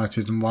Sheffield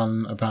United and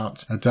one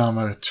about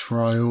Adama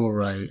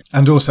Traore.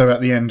 And also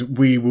at the end,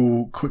 we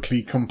will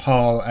quickly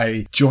compile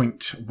a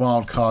joint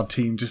wildcard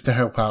team just to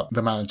help out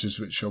the managers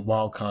which are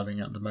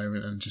wildcarding at the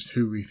moment and just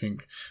who we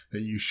think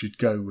that you should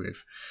go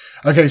with.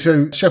 Okay,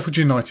 so Sheffield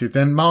United.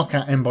 Then Mark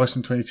at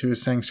MBison22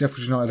 is saying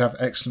Sheffield United have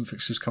excellent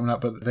fixtures coming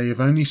up, but they have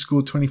only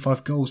scored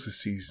 25 goals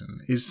this season.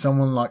 Is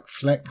someone like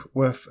Fleck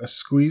worth a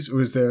squeeze,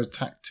 or is their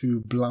attack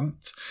too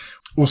blunt?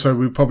 Also,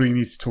 we probably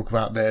need to talk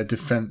about their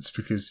defence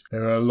because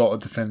there are a lot of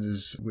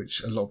defenders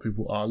which a lot of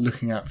people are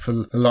looking at for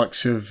the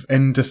likes of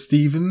Enda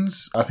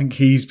Stevens. I think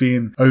he's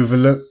being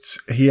overlooked.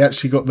 He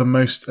actually got the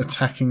most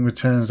attacking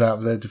returns out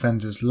of their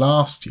defenders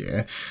last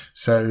year,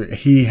 so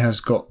he has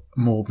got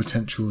more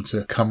potential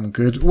to come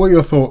good. What are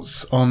your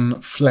thoughts on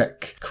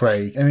Fleck,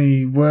 Craig?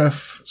 Any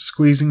worth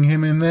squeezing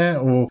him in there,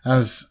 or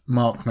as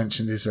Mark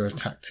mentioned, is their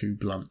attack too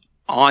blunt?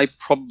 I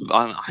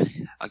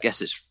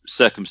guess it's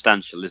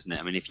circumstantial, isn't it?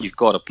 I mean, if you've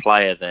got a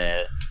player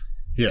there,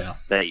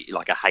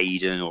 like a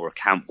Hayden or a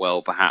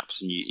Campbell,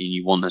 perhaps, and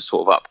you want to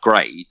sort of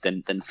upgrade,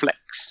 then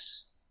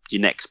Fleck's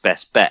your next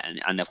best bet.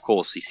 And of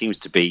course, he seems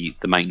to be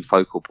the main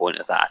focal point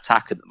of that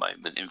attack at the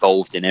moment,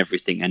 involved in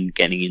everything and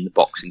getting in the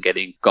box and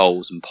getting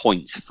goals and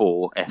points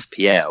for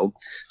FPL.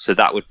 So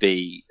that would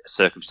be a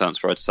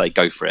circumstance where I'd say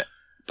go for it.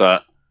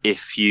 But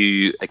if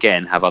you,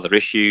 again, have other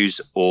issues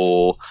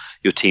or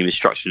your team is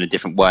structured in a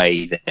different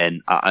way,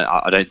 then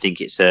I don't think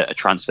it's a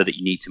transfer that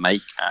you need to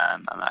make.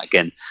 And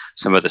again,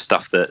 some of the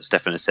stuff that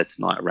Stefan has said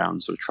tonight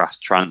around sort of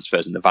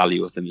transfers and the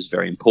value of them is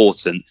very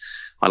important.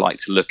 I like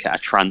to look at a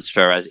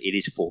transfer as it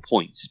is 4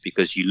 points,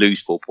 because you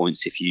lose 4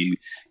 points if you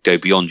go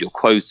beyond your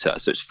quota.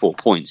 So it's 4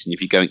 points. And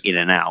if you're going in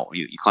and out,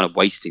 you're kind of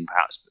wasting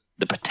perhaps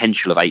the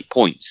potential of 8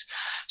 points.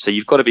 So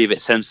you've got to be a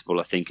bit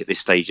sensible, I think, at this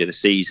stage of the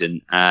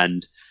season.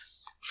 And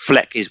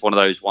Fleck is one of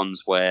those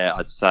ones where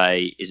I'd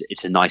say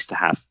it's a nice to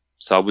have.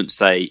 So I wouldn't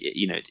say,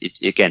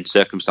 it's again,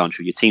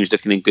 circumstantial. Your team's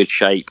looking in good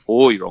shape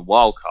or you're on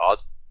wild card,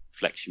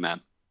 Fleck's your man.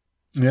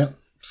 Yeah.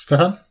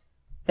 Stefan?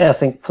 Yeah, I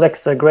think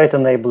Fleck's a great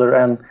enabler,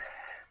 and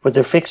with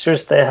the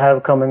fixtures they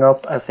have coming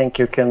up, I think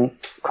you can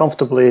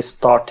comfortably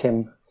start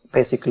him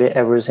basically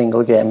every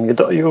single game.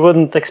 You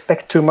wouldn't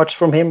expect too much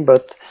from him,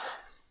 but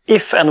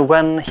if and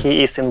when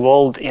he is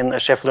involved in a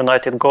Sheffield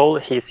United goal,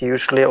 he's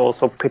usually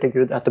also pretty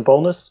good at the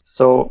bonus.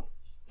 So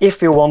if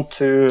you want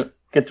to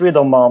get rid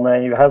of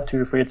Mane, you have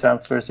 2 free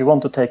transfers, you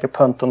want to take a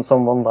punt on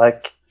someone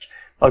like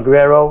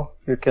Aguero,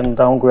 you can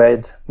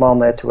downgrade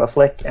Mane to a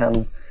Fleck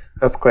and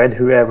upgrade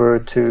whoever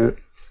to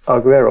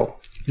Aguero,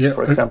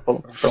 for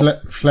example.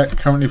 Fleck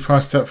currently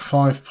priced at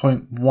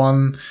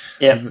 5.1.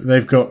 Yeah.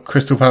 They've got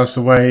Crystal Palace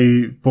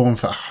away,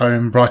 Bournemouth at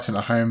home, Brighton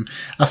at home,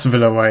 Aston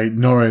Villa away,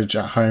 Norwich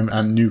at home,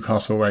 and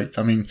Newcastle away.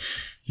 I mean,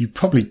 you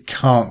probably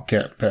can't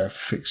get better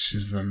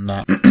fixtures than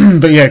that.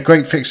 But yeah,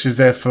 great fixtures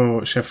there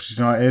for Sheffield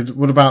United.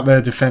 What about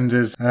their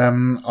defenders?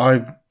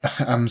 I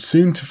am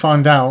soon to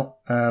find out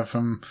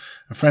from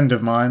a friend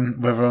of mine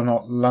whether or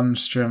not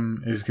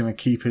Lundstrom is going to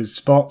keep his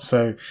spot.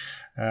 So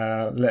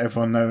let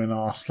everyone know in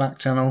our Slack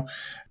channel.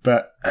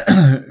 But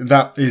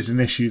that is an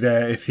issue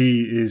there. If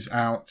he is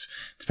out,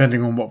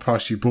 depending on what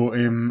price you bought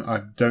him,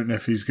 I don't know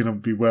if he's going to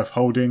be worth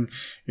holding.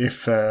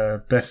 If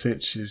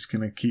Besic is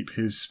going to keep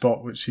his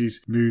spot, which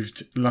he's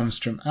moved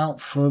Lundstrom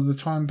out for the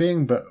time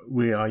being, but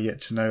we are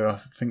yet to know. I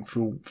think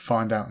we'll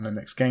find out in the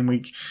next game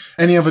week.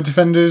 Any other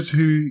defenders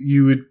who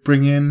you would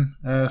bring in,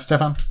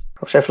 Stefan?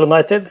 For Sheffield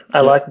United,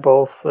 I like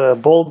both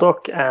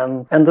Baldock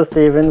and Enda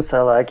Stevens.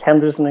 I like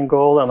Henderson in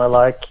goal, and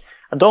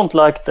I don't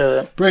like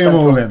the Bring them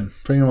all in.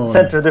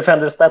 Central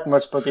defenders that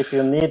much, but if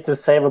you need to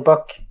save a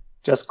buck,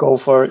 just go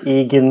for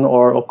Egan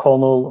or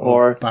O'Connell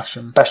or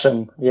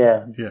Basham.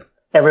 Yeah.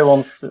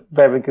 Everyone's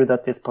very good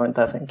at this point,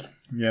 I think.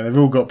 Yeah, they've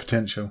all got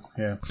potential.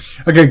 Yeah.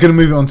 Okay, going to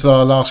move on to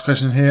our last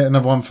question here.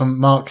 Another one from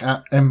Mark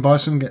at M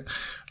Bison. Get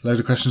a load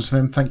of questions from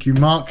him. Thank you,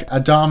 Mark.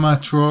 Adama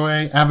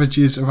Traore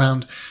averages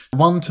around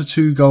 1 to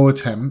 2 goal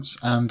attempts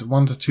and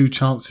 1 to 2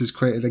 chances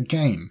created a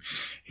game.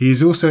 He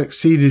has also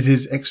exceeded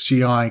his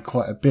XGI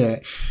quite a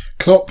bit.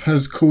 Klopp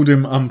has called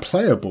him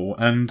unplayable,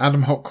 and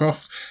Adam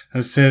Hopcroft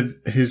has said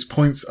his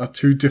points are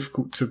too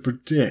difficult to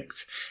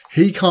predict.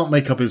 He can't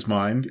make up his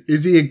mind.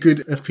 Is he a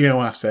good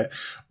FPL asset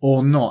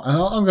or not? And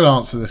I'm going to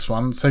answer this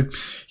one. So,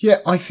 yeah,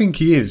 I think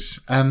he is.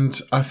 And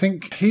I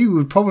think he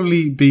would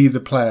probably be the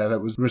player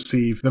that would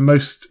receive the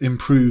most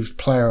improved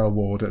player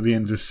award at the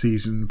end of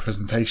season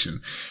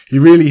presentation. He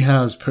really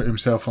has put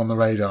himself on the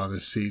radar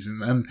this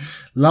season. And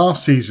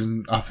last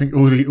season, I think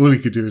all he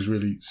could do is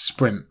really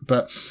sprint.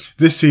 But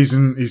this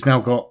season, he's now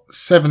got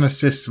 7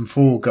 assists and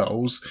 4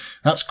 goals.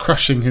 That's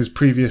crushing his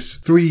previous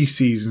 3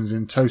 seasons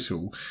in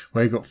total,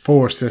 where he got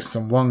 4 assists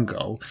and 1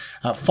 goal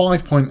at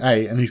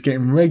 5.8, and he's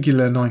getting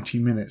regular 90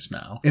 minutes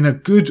now. In a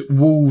good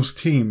Wolves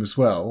team as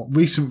well.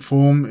 Recent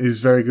form is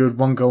very good.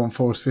 1 goal and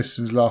 4 assists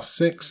in his last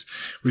 6,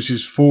 which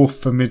is 4th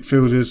for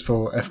midfielders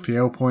for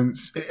FPL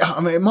points.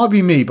 It might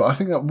be me, but I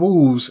think that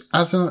Wolves,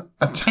 as an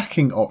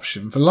attacking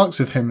option for the likes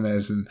of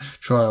Jimenez and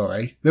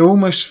Traore, they're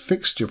almost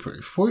fixture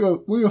proof. What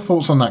are your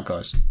thoughts on that,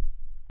 guys?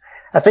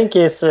 I think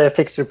he's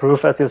fixture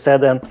proof, as you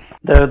said, and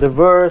the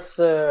worse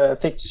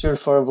fixture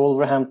for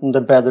Wolverhampton,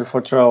 the better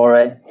for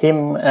Traore.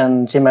 Him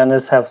and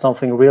Jimenez have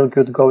something real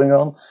good going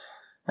on,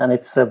 and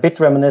it's a bit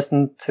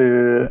reminiscent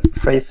to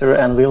Fraser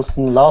and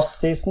Wilson last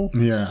season.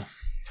 Yeah.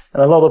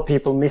 And a lot of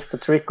people missed the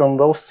trick on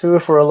those two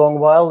for a long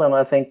while, and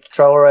I think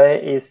Traore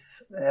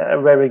is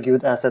a very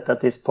good asset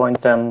at this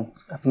point and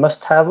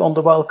must have on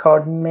the wild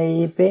card,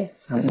 maybe.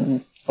 I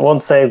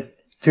won't say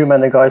too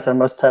many guys are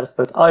must-haves,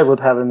 but I would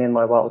have him in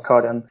my wild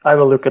card, and I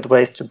will look at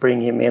ways to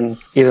bring him in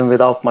even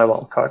without my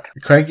wild card.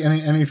 Craig,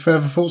 any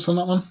further thoughts on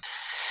that one?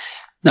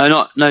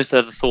 No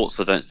further thoughts,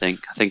 I don't think.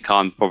 I think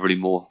I'm probably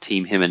more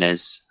Team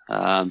Jimenez,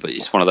 but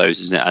it's one of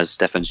those, isn't it? As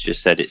Stefan's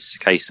just said, it's a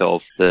case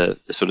of the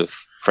sort of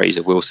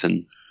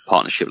Fraser-Wilson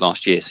partnership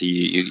last year, so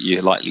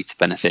you're likely to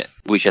benefit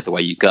whichever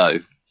way you go.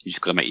 You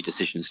just got to make your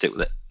decision and stick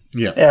with it.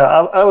 Yeah,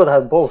 I would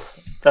have both.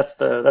 That's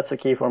the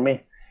key for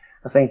me.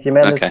 I think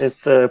Jimenez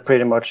is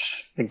pretty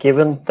much a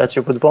given that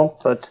you would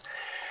want, but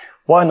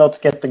why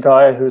not get the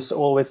guy who's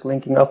always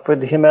linking up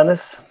with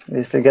Jimenez?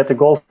 If you get a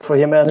goal for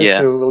Jimenez,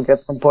 you will get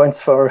some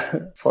points for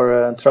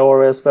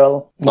Traore as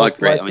well. I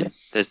agree. Likely. I mean,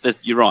 there's,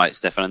 you're right,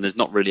 Stefan, and there's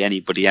not really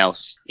anybody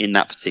else in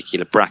that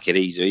particular bracket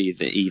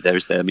either,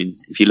 is there? I mean,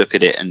 if you look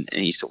at it, and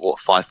he's at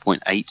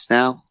 5.8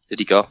 now. Did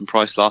he go up in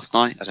price last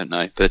night? I don't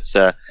know, but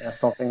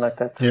something like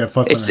that. Yeah,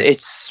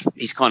 5.8.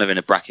 He's kind of in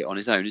a bracket on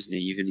his own, isn't he?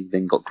 You've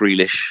then got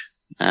Grealish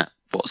at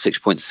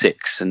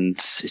 6.6, and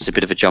it's a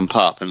bit of a jump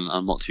up, and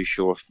I'm not too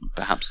sure if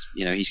perhaps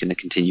he's going to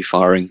continue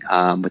firing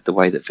with the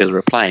way that Villa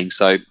are playing.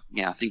 So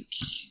yeah, I think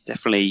he's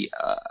definitely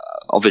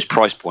of his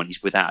price point,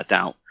 he's without a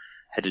doubt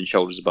head and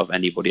shoulders above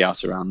anybody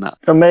else around that.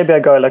 Or maybe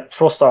a guy like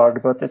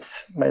Trossard, but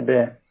it's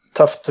maybe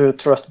tough to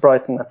trust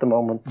Brighton at the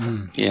moment.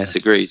 Yes,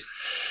 agreed.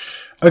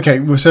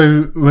 Okay,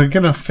 so we're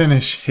going to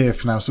finish here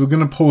for now. So we're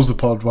going to pause the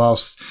pod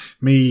whilst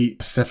me,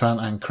 Stefan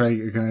and Craig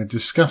are going to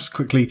discuss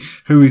quickly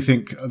who we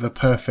think the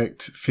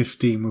perfect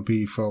 15 would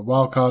be for a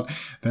wildcard.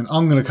 Then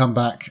I'm going to come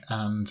back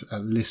and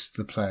list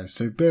the players.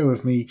 So bear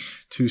with me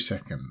 2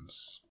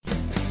 seconds.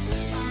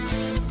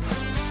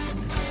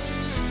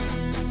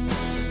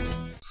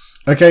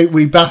 Okay,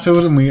 we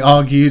battled and we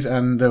argued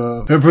and there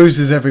were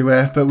bruises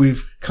everywhere, but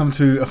we've come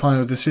to a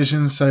final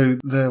decision. So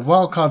the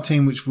wildcard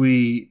team which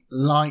we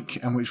like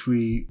and which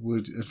we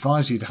would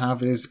advise you to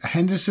have is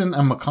Henderson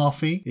and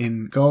McCarthy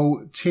in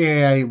goal,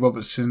 TAA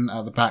Robertson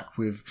at the back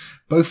with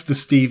both the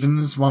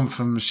Stevens, one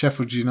from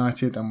Sheffield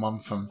United and one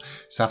from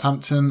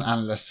Southampton,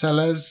 and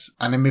Lascelles.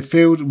 And in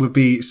midfield would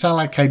be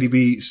Salah,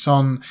 KDB,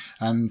 Son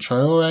and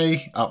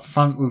Traore. Up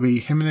front would be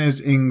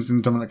Jimenez, Ings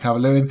and Dominic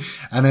Calvert-Lewin.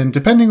 And then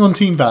depending on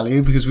team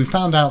value, because we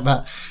found out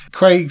that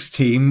Craig's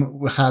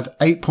team had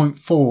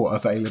 8.4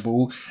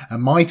 available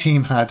and my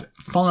team had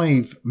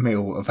 5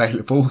 mil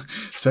available.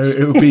 So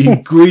it would be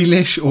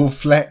Grealish or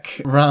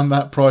Fleck around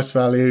that price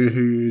value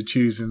who you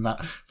choose in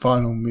that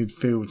final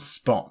midfield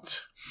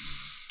spot.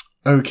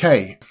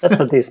 Okay. That's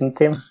a decent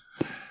team.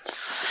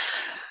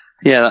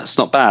 Yeah, that's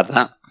not bad,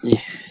 that. Yeah.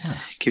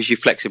 Gives you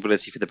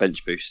flexibility for the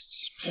bench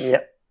boosts.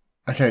 Yeah.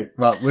 Okay,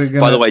 right, we're going to...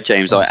 By the way,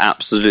 James, I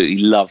absolutely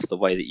love the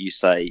way that you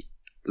say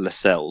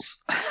Lascelles.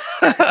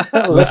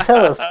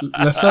 Lascelles?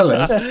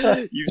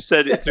 You've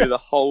said it through the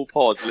whole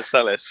pod,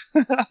 Lascelles.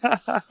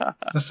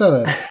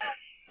 Lascelles.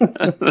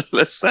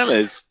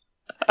 Lascelles.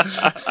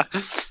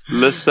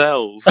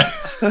 Lascelles.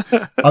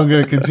 I'm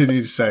going to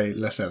continue to say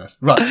Lascelles.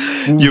 Right.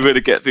 You're going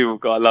to get people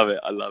go, I love it.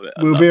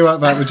 We'll be right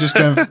back. We're just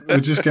going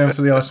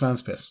for the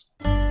Iceman's piss.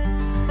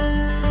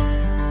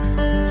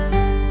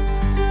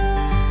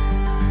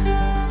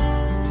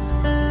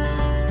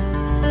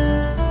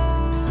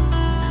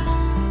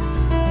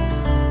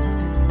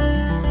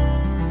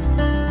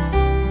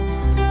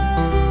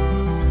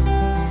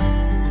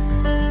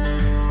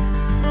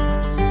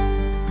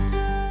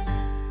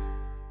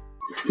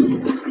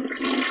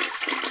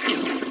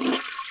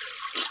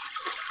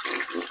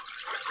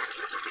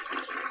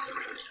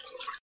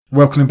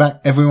 Welcome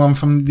back, everyone,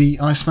 from the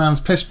Iceman's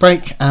Piss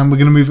Break, and we're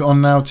going to move it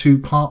on now to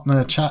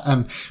partner chat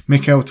and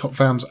Mikkel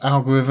Topfam's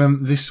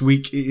algorithm. This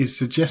week it is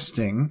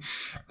suggesting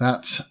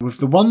that with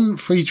the one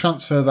free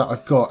transfer that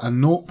I've got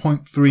and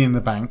 0.3 in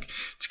the bank,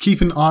 to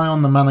keep an eye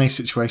on the Mane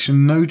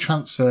situation, no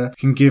transfer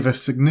can give a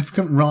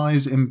significant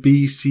rise in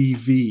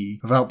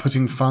BCV without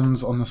putting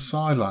funds on the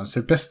sidelines.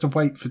 So best to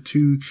wait for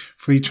 2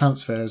 free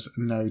transfers,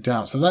 no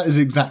doubt. So that is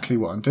exactly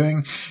what I'm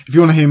doing. If you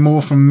want to hear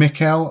more from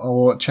Mikkel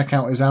or check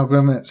out his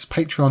algorithm, it's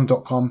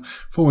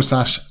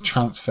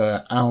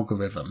patreon.com/transfer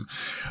algorithm.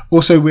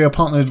 Also, we are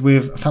partnered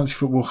with Fantasy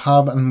Football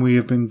Hub and we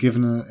have been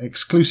given an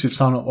exclusive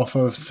sign-up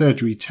offer of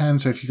Surgery 10.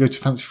 So if you go to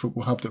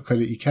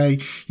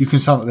fantasyfootballhub.co.uk, you can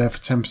sign up there for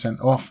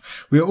 10%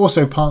 off. We are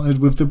also partnered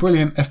with the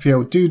brilliant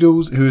FPL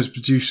Doodles, who is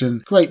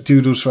producing great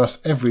doodles for us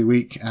every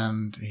week,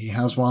 and he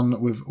has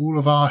one with all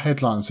of our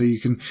headlines. So he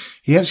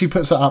actually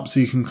puts that up so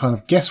you can kind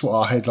of guess what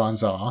our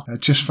headlines are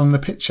just from the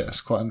picture.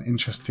 It's quite an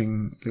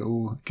interesting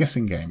little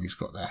guessing game he's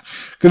got there.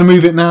 Going to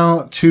move it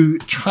now to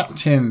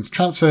Traptins,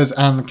 transfers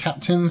and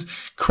captains.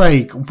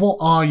 Craig, what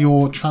are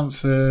your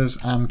transfers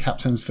and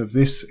captains for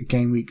this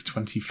game week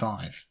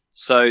 25?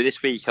 So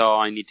this week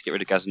I need to get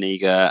rid of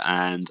Gazaniga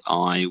and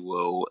I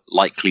will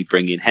likely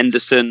bring in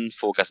Henderson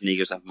for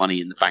Gazaniga to have money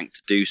in the bank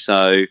to do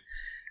so.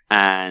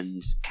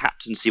 And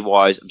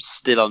captaincy-wise, I'm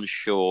still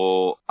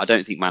unsure. I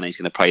don't think Mane's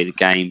going to play the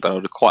game, but I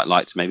would quite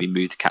like to maybe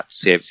move the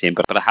captaincy over to him.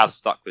 But I have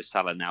stuck with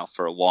Salah now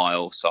for a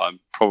while, so I'm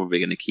probably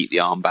going to keep the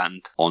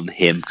armband on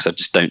him because I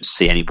just don't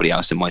see anybody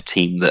else in my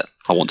team that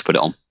I want to put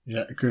it on.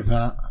 Yeah, agree with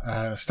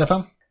that.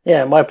 Stefan?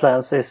 Yeah, my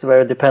plans is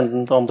very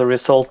dependent on the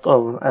result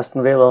of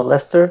Aston Villa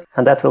Leicester,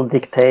 and that will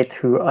dictate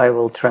who I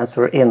will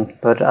transfer in.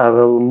 But I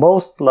will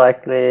most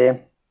likely...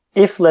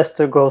 If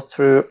Leicester goes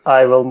through,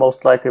 I will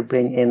most likely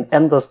bring in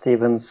Enda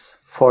Stevens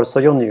for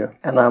Soyuncu.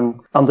 And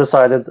I'm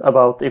undecided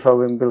about if I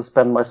will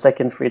spend my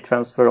second free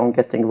transfer on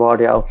getting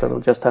Vardy out. I will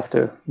just have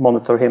to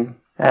monitor him.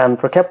 And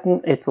for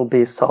captain, it will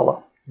be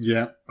Salah.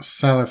 Yeah,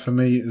 Salah for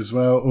me as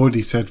well.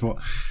 Already said what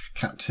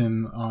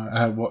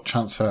what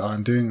transfer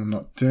I'm doing. I'm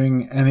not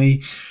doing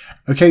any.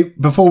 Okay,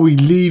 before we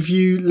leave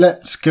you,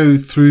 let's go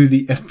through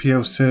the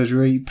FPL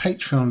Surgery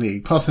Patreon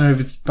League. Passing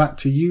over back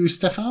to you,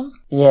 Stefan.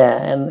 Yeah,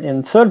 and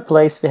in third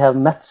place we have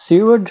Matt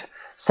Seward.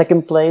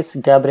 Second place,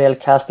 Gabriel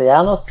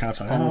Castellanos.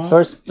 And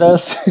first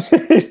place,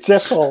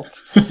 Jeff Holt.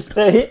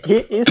 So he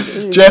is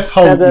Jeff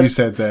Holt, you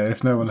said there,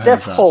 if no one heard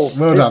Jeff that. Holt.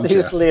 Well done,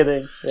 He's Jeff.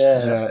 leading.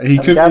 Yeah.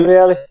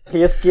 Gabriel,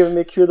 he has given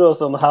me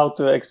kudos on how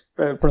to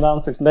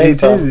pronounce his name.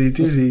 He did.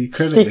 He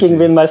credited Sticking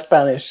with my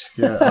Spanish.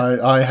 Yeah,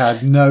 I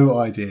had no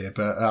idea,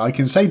 but I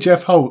can say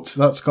Jeff Holt.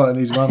 That's quite an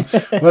easy one.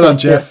 Well done,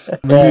 Jeff.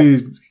 We knew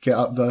you'd get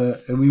up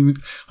there.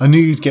 I knew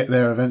you'd get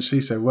there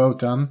eventually, so well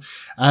done.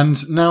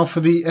 And now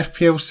for the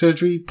FPL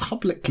Surgery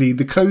publicly.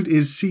 The code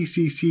is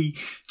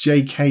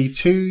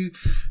CCCJK2.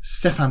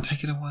 Stefan,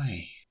 take it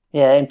away.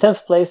 Yeah, in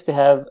 10th place we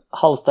have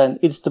Halstein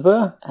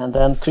Ydstebø, and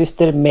then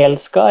Christer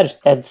Melskar,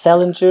 Ed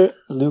Salinger,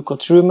 Luco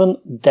Truman,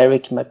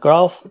 Derek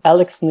McGrath,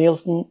 Alex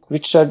Nielsen,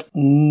 Richard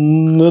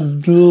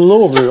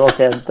Nudlover.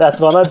 Okay, that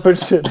one I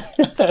butchered.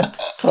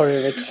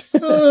 Sorry, Rich.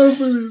 Oh,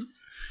 brilliant.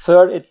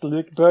 Third, it's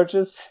Luke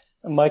Burgess,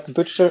 Mike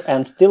Butcher,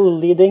 and still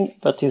leading,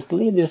 but his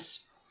lead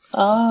is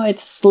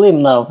it's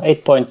slim now,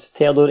 8 points.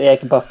 Theodor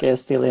Ekbak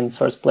is still in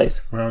first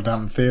place. Well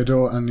done,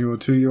 Theodore, and your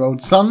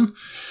 2-year-old son.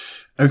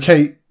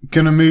 Okay,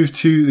 gonna move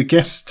to the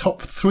guest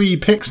top 3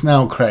 picks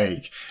now,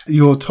 Craig.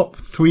 Your top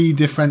 3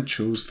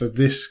 differentials for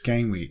this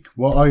game week.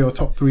 What are your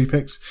top 3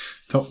 picks,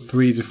 top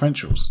 3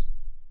 differentials?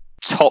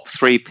 Top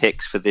 3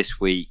 picks for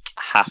this week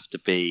have to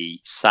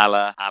be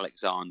Salah,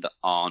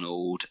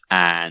 Alexander-Arnold,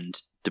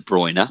 and De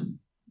Bruyne.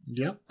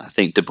 Yep. I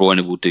think De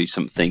Bruyne will do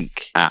something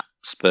at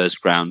Spurs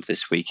ground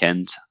this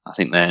weekend. I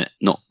think they're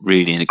not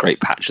really in a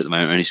great patch at the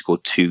moment. Only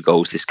scored 2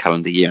 goals this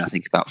calendar year, and I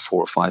think about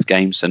 4 or 5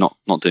 games, so not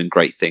doing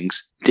great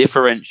things.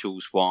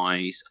 Differentials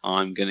wise,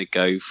 I'm going to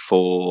go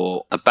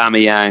for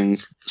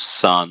Aubameyang,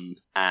 Son,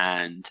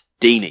 and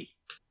Deeney.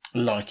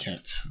 Like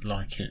it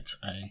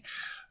a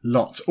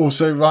lot.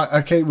 Also, right,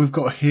 okay, we've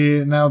got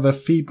here now the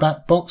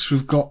feedback box.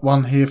 We've got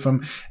one here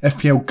from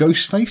FPL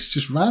Ghostface,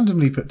 just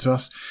randomly put to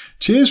us.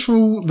 Cheers for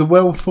all the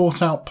well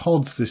thought out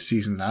pods this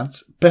season,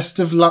 lads. Best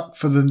of luck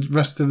for the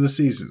rest of the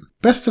season.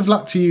 Best of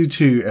luck to you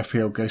too,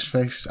 FPL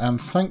Ghostface, and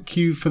thank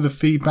you for the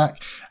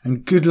feedback,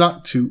 and good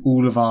luck to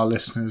all of our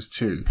listeners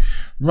too.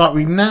 Right,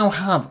 we now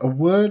have a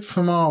word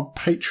from our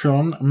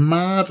patron,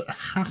 Mad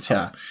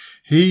Hatter.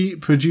 He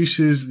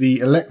produces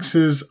the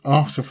Alexa's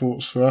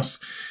Afterthoughts for us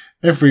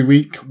every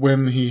week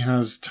when he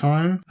has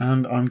time,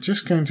 and I'm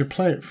just going to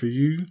play it for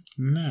you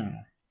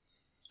now.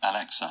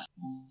 Alexa,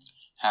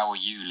 how are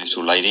you,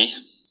 little lady?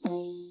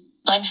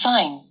 I'm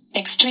fine,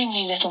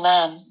 extremely little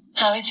man.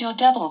 How is your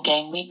double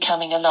game week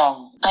coming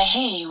along? I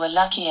hear you were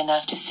lucky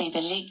enough to see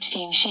the leaked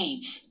team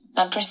sheets,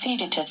 and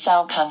proceeded to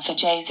Salcun for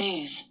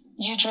Jesus.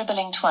 You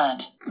dribbling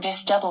twat.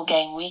 This double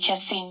game week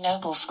has seen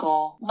Noble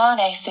score,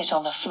 Mane sit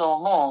on the floor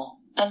more,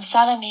 and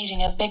Salah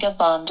needing a bigger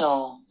barn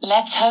door.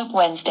 Let's hope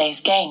Wednesday's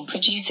game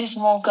produces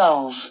more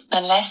goals,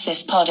 unless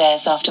this pod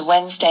airs after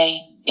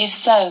Wednesday. If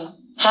so,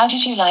 how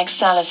did you like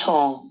Salah's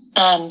haul?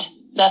 And,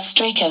 that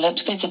streaker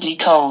looked visibly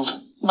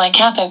cold. My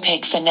capo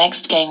pick for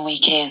next game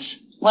week is,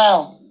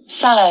 well,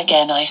 Salah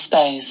again I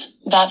suppose.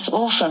 That's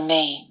all from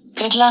me.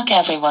 Good luck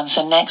everyone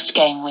for next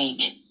game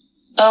week.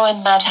 Oh,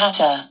 and Mad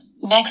Hatter,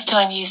 next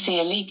time you see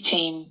a league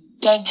team,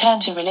 don't turn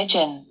to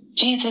religion.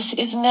 Jesus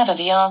is never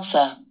the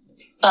answer.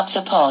 Up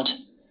the pod.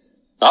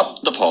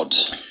 Up the pod.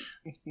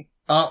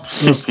 Up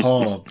the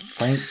pod.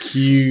 Thank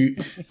you,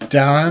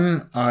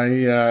 Darren.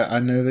 I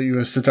know that you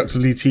were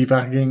seductively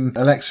teabagging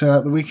Alexa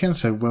at the weekend,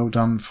 so well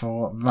done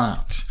for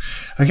that.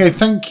 Okay,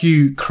 thank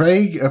you,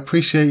 Craig.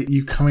 Appreciate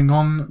you coming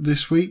on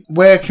this week.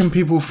 Where can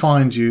people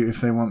find you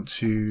if they want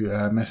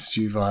to message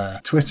you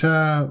via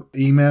Twitter,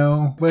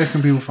 email? Where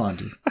can people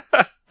find you?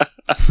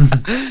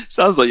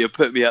 Sounds like you're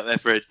putting me out there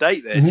for a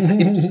date there,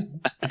 James.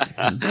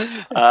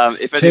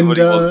 If anybody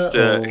Tinder wants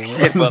to,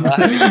 well,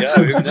 there you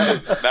go. Who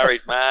knows?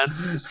 Married man,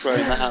 just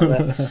throwing that out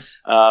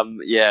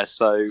there.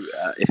 So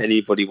if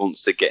anybody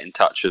wants to get in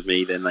touch with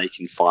me, then they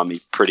can find me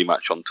pretty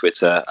much on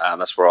Twitter.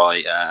 That's where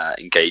I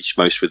engage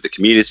most with the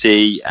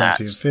community at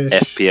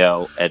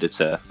FPL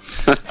Editor.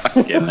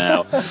 Again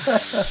now.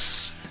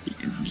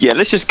 Yeah,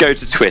 let's just go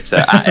to Twitter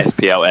at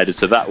FPL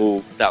Editor. That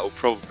will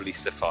probably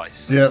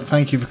suffice. Yeah,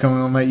 thank you for coming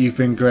on, mate. You've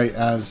been great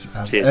as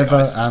Cheers, ever,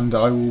 guys. and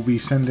I will be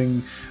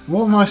sending.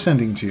 What am I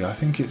sending to you? I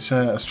think it's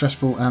a stress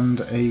ball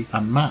and a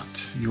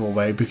mat your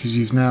way, because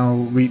you've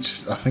now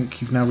reached. I think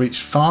you've now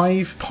reached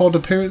 5 pod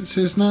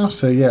appearances now.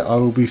 So yeah, I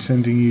will be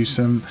sending you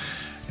some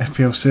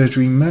FPL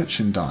Surgery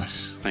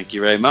merchandise. Thank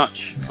you very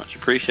much. Much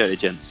appreciated,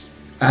 gents.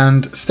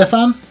 And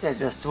Stefan, Yeah,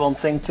 just one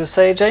thing to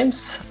say,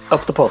 James.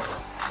 Up the pod.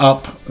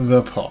 up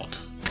the pod.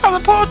 On the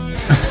pod.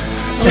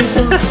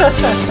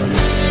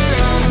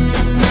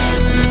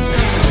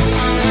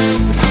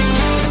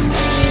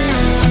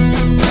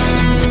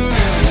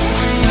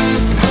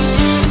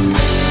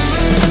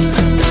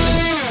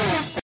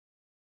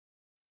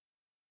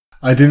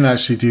 I didn't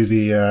actually do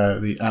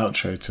the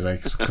outro today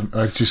because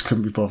I just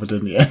couldn't be bothered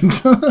in the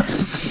end.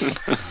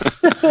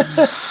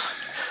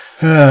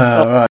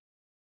 Right.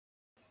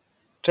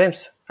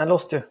 James, I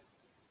lost you.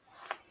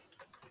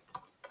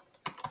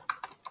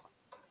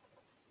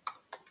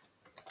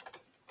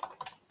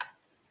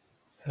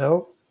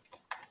 Hello?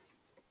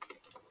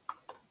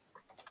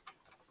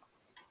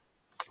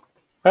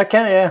 I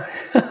can, yeah.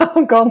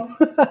 I'm gone.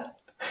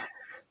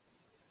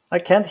 I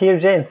can't hear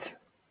James.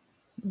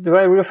 Do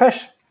I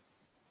refresh?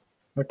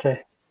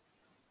 Okay.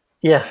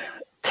 Yeah.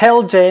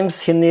 Tell James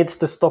he needs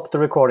to stop the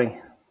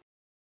recording.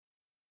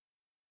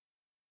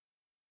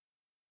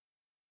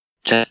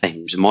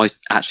 James, am I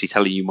actually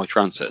telling you my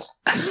transfers?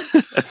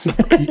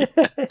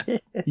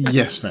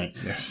 Yes, mate.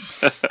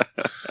 Yes.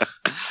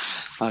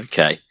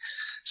 Okay.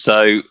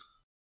 So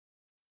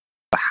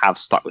I have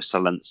stuck with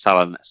Salon.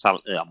 Oh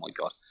my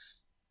god.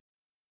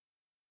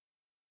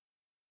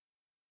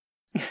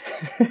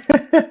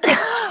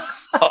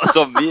 I was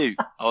on mute.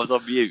 I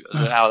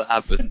don't know how that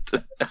happened.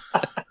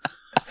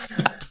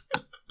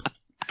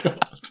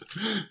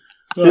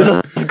 This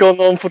has gone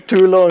on for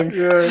too long.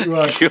 Yeah,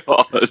 right.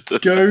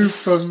 God. Go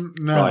from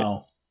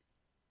now.